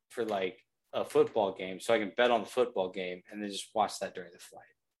timed for like a football game so I can bet on the football game and then just watch that during the flight.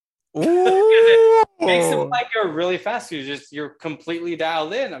 It makes them like go really fast. You're completely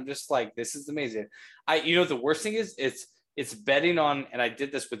dialed in. I'm just like, this is amazing. The worst thing is it's betting on, and I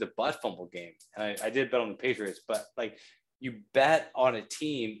did this with the butt fumble game, and I did bet on the Patriots, but like you bet on a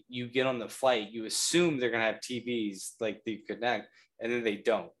team, you get on the flight, you assume they're gonna have TVs like they connect, and then they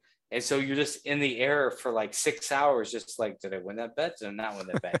don't. And so you're just in the air for like 6 hours, just like, did I win that bet? Did I not win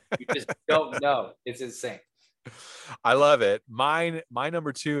that bet? You just don't know. It's insane. I love it. My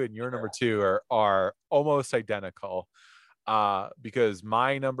number 2 and your number 2 are almost identical, because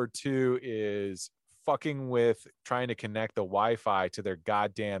my number 2 is fucking with trying to connect the Wi-Fi to their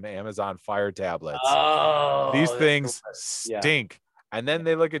goddamn Amazon Fire tablets. These things stink. And then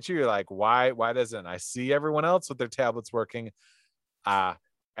they look at you, you're like, why doesn't I see everyone else with their tablets working?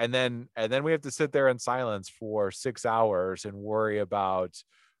 and then we have to sit there in silence for 6 hours and worry about,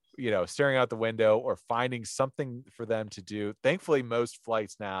 staring out the window or finding something for them to do. Thankfully, most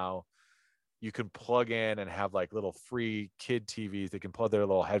flights now you can plug in and have like little free kid TVs. They can plug their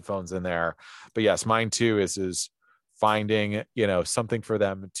little headphones in there. But yes, mine too is finding, something for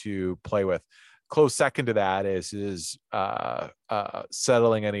them to play with. Close second to that is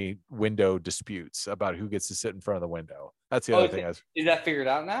settling any window disputes about who gets to sit in front of the window. That's the other thing. Is that figured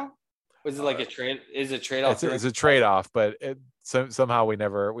out now? Was it like a trade? Is it trade off? It's a trade off, but somehow we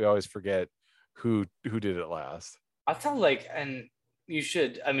always forget who did it last. I felt like, and you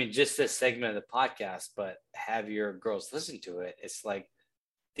should, just this segment of the podcast, but have your girls listen to it. It's like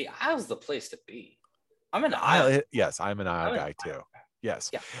the aisle's the place to be. I'm an aisle. Yes, I'm an aisle guy too.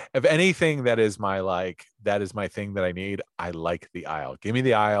 Yes. Yeah. If anything, that is my thing that I need. I like the aisle. Give me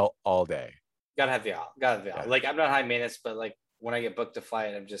the aisle all day. Gotta have the aisle. Yeah. Like, I'm not high maintenance, but like when I get booked to fly,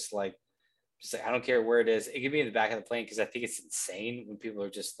 I'm just like, I don't care where it is. It could be in the back of the plane, because I think it's insane when people are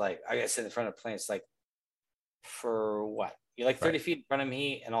just like, I gotta sit in front of the plane. It's like, for what? You're like 30 feet in front of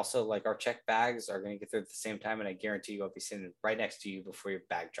me, and also like our check bags are going to get there at the same time, and I guarantee you I'll be sitting right next to you before your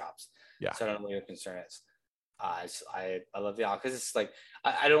bag drops. Yeah. So I don't know what your concern is. I love the aisle, because it's like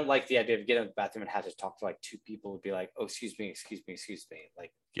I don't like the idea of getting in the bathroom and have to talk to like two people and be like, oh, excuse me.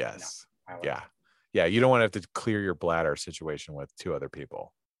 Like, yes. No, yeah. You don't want to have to clear your bladder situation with two other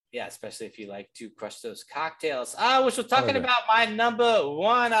people. Yeah, especially if you like to crush those cocktails. Which we're talking about my number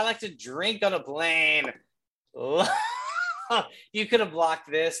one. I like to drink on a plane. You could have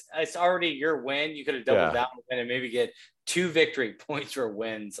blocked this. It's already your win. You could have doubled down and maybe get 2 victory points or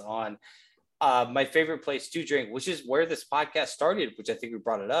wins on my favorite place to drink, which is where this podcast started, which I think we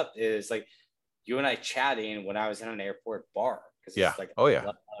brought it up, is like you and I chatting when I was in an airport bar. Yeah. It's like,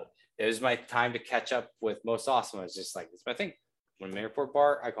 it was my time to catch up with Most Awesome. It's just like, it's my thing. When I'm in an airport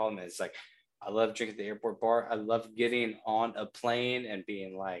bar, I call them. It's like, I love drinking at the airport bar. I love getting on a plane and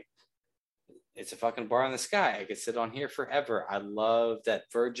being like, it's a fucking bar in the sky. I could sit on here forever. I love that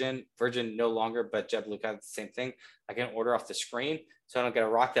Virgin no longer, but JetBlue got the same thing. I can order off the screen, so I don't got to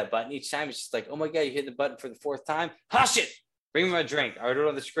rock that button each time. It's just like, oh my God, you hit the button for the 4th time. Hush it. Bring me my drink. I ordered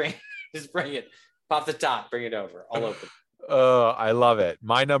on the screen. Just bring it. Pop the top. Bring it over. All open. Oh, I love it.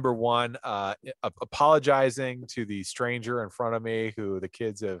 My number one, apologizing to the stranger in front of me who the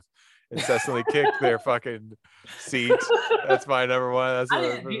kids have incessantly kicked their fucking seat. That's my number one.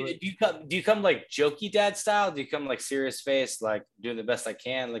 Do you come like jokey dad style? Do you come like serious face, like doing the best I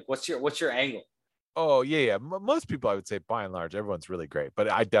can? Like, what's your angle? Oh yeah. Most people, I would say, by and large, everyone's really great.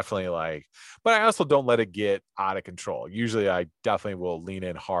 But I definitely but I also don't let it get out of control. Usually, I definitely will lean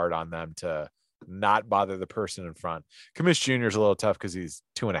in hard on them to not bother the person in front. Commish Jr. is a little tough because he's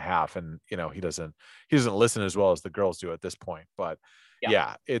 2.5, and he doesn't listen as well as the girls do at this point. But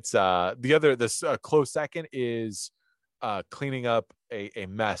yeah, it's this close second is cleaning up a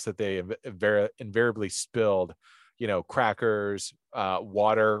mess that they invariably spilled. Crackers,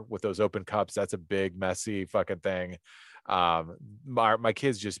 water with those open cups. That's a big, messy fucking thing. My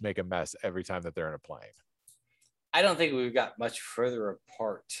kids just make a mess every time that they're in a plane. I don't think we've got much further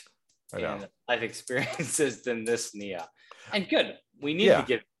apart in life experiences than this, Nia. And good. We need to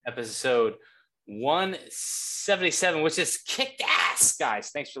get episode 177, which is kicked ass, guys.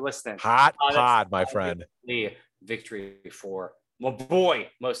 Thanks for listening. Hot pod, my friend. Victory for my boy,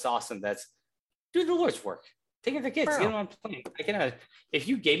 Most Awesome. That's do the Lord's work. Take it to the kids. Get them on a plane. If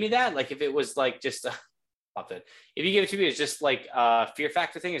you gave me that, like if it was like just if you gave it to me, it's just like Fear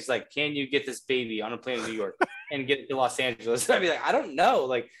Factor thing. It's like, can you get this baby on a plane in New York and get it to Los Angeles? I'd be like, I don't know.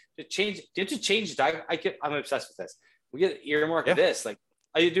 Like to change diaper. I'm obsessed with this. We get earmark of this. Like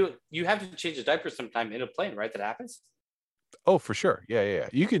you have to change a diaper sometime in a plane, right? That happens. Oh, for sure. Yeah.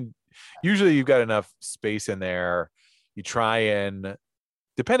 You can. Usually, you've got enough space in there. You try and,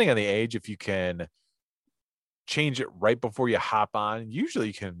 depending on the age, if you can change it right before you hop on. Usually,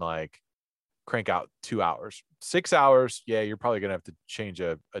 you can crank out 2 hours. 6 hours, you're probably gonna have to change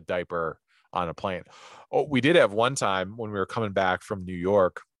a diaper on a plane. Oh, we did have one time when we were coming back from New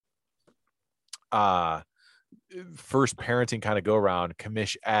York, first parenting kind of go around,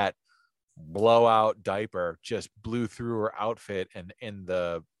 Kamish at blowout diaper just blew through her outfit, and in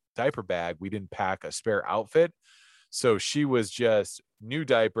the diaper bag we didn't pack a spare outfit, so she was just new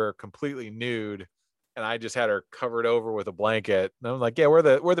diaper, completely nude, and I just had her covered over with a blanket. And I'm like, we're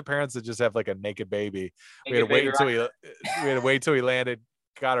the parents that just have like a naked baby. We had to wait till he landed,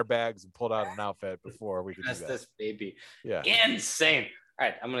 got our bags, and pulled out an outfit before we could do that. This baby. Yeah. Insane. All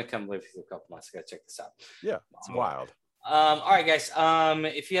right, I'm gonna come live with you a couple months. I gotta check this out. Yeah, it's wild. All right, guys.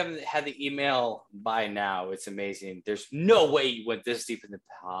 If you haven't had the email by now, it's amazing. There's no way you went this deep in the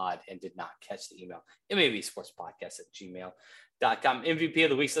pod and did not catch the email. MABsportspodcast@gmail.com. MVP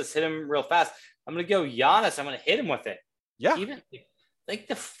of the week. So let's hit him real fast. I'm gonna go Giannis. I'm gonna hit him with it. Yeah. Even like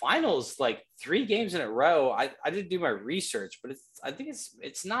the finals, like 3 games in a row. I didn't do my research, but I think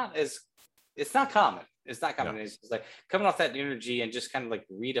it's not common. It's not common. No. It's just like coming off that energy and just kind of like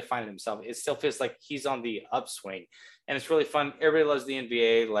redefining himself. It still feels like he's on the upswing, and it's really fun. Everybody loves the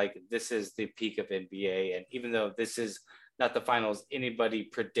NBA. Like this is the peak of NBA, and even though this is not the finals anybody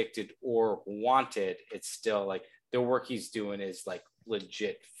predicted or wanted, it's still like the work he's doing is like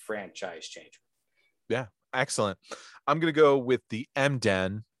legit franchise changer. Yeah, excellent. I'm gonna go with the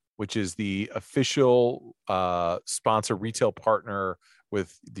MDen, which is the official sponsor retail partner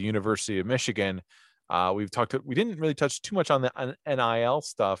with the University of Michigan. We didn't really touch too much on the NIL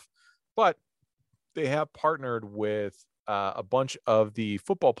stuff, but they have partnered with a bunch of the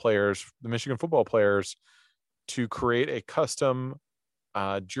football players, the Michigan football players, to create a custom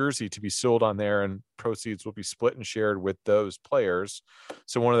jersey to be sold on there, and proceeds will be split and shared with those players.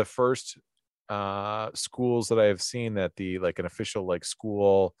 So one of the first schools that I have seen that an official like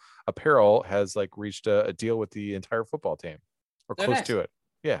school apparel has like reached a deal with the entire football team or close to it.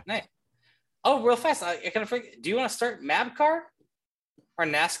 Yeah. Nice. Oh, real fast. I kind of forget. Do you want to start MABCAR or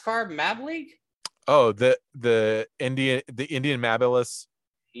NASCAR Mab League? Oh, the Indian Mabilis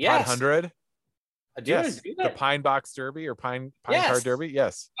 500. Yes, the Pine Box Derby or Pine Car Derby.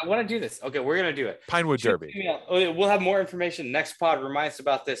 Yes, I want to do this. Okay, we're gonna do it. Pinewood Derby. We'll have more information next pod. Remind us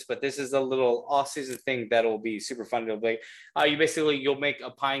about this, but this is a little off-season thing that'll be super fun. It'll be you'll make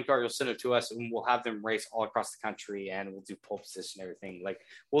a pine car, you'll send it to us, and we'll have them race all across the country, and we'll do pole position and everything. Like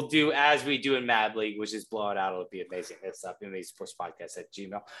we'll do as we do in Mad League, which is blow it out. It'll be amazing. It's up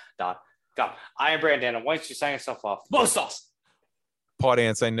MABsportspodcast@gmail.com. I am Brandon. Why don't you sign yourself off? Most awesome. Pod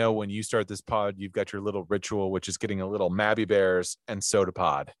Ants, I know when you start this pod, you've got your little ritual, which is getting a little Mabby Bears and Soda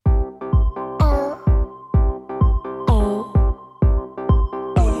Pod.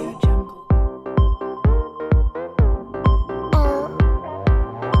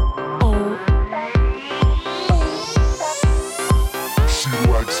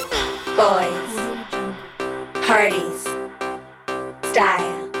 Boys, parties,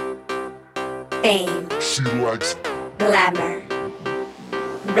 style, fame, she likes glamour,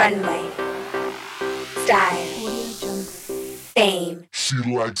 runway, style, fame. She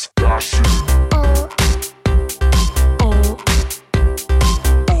likes fashion.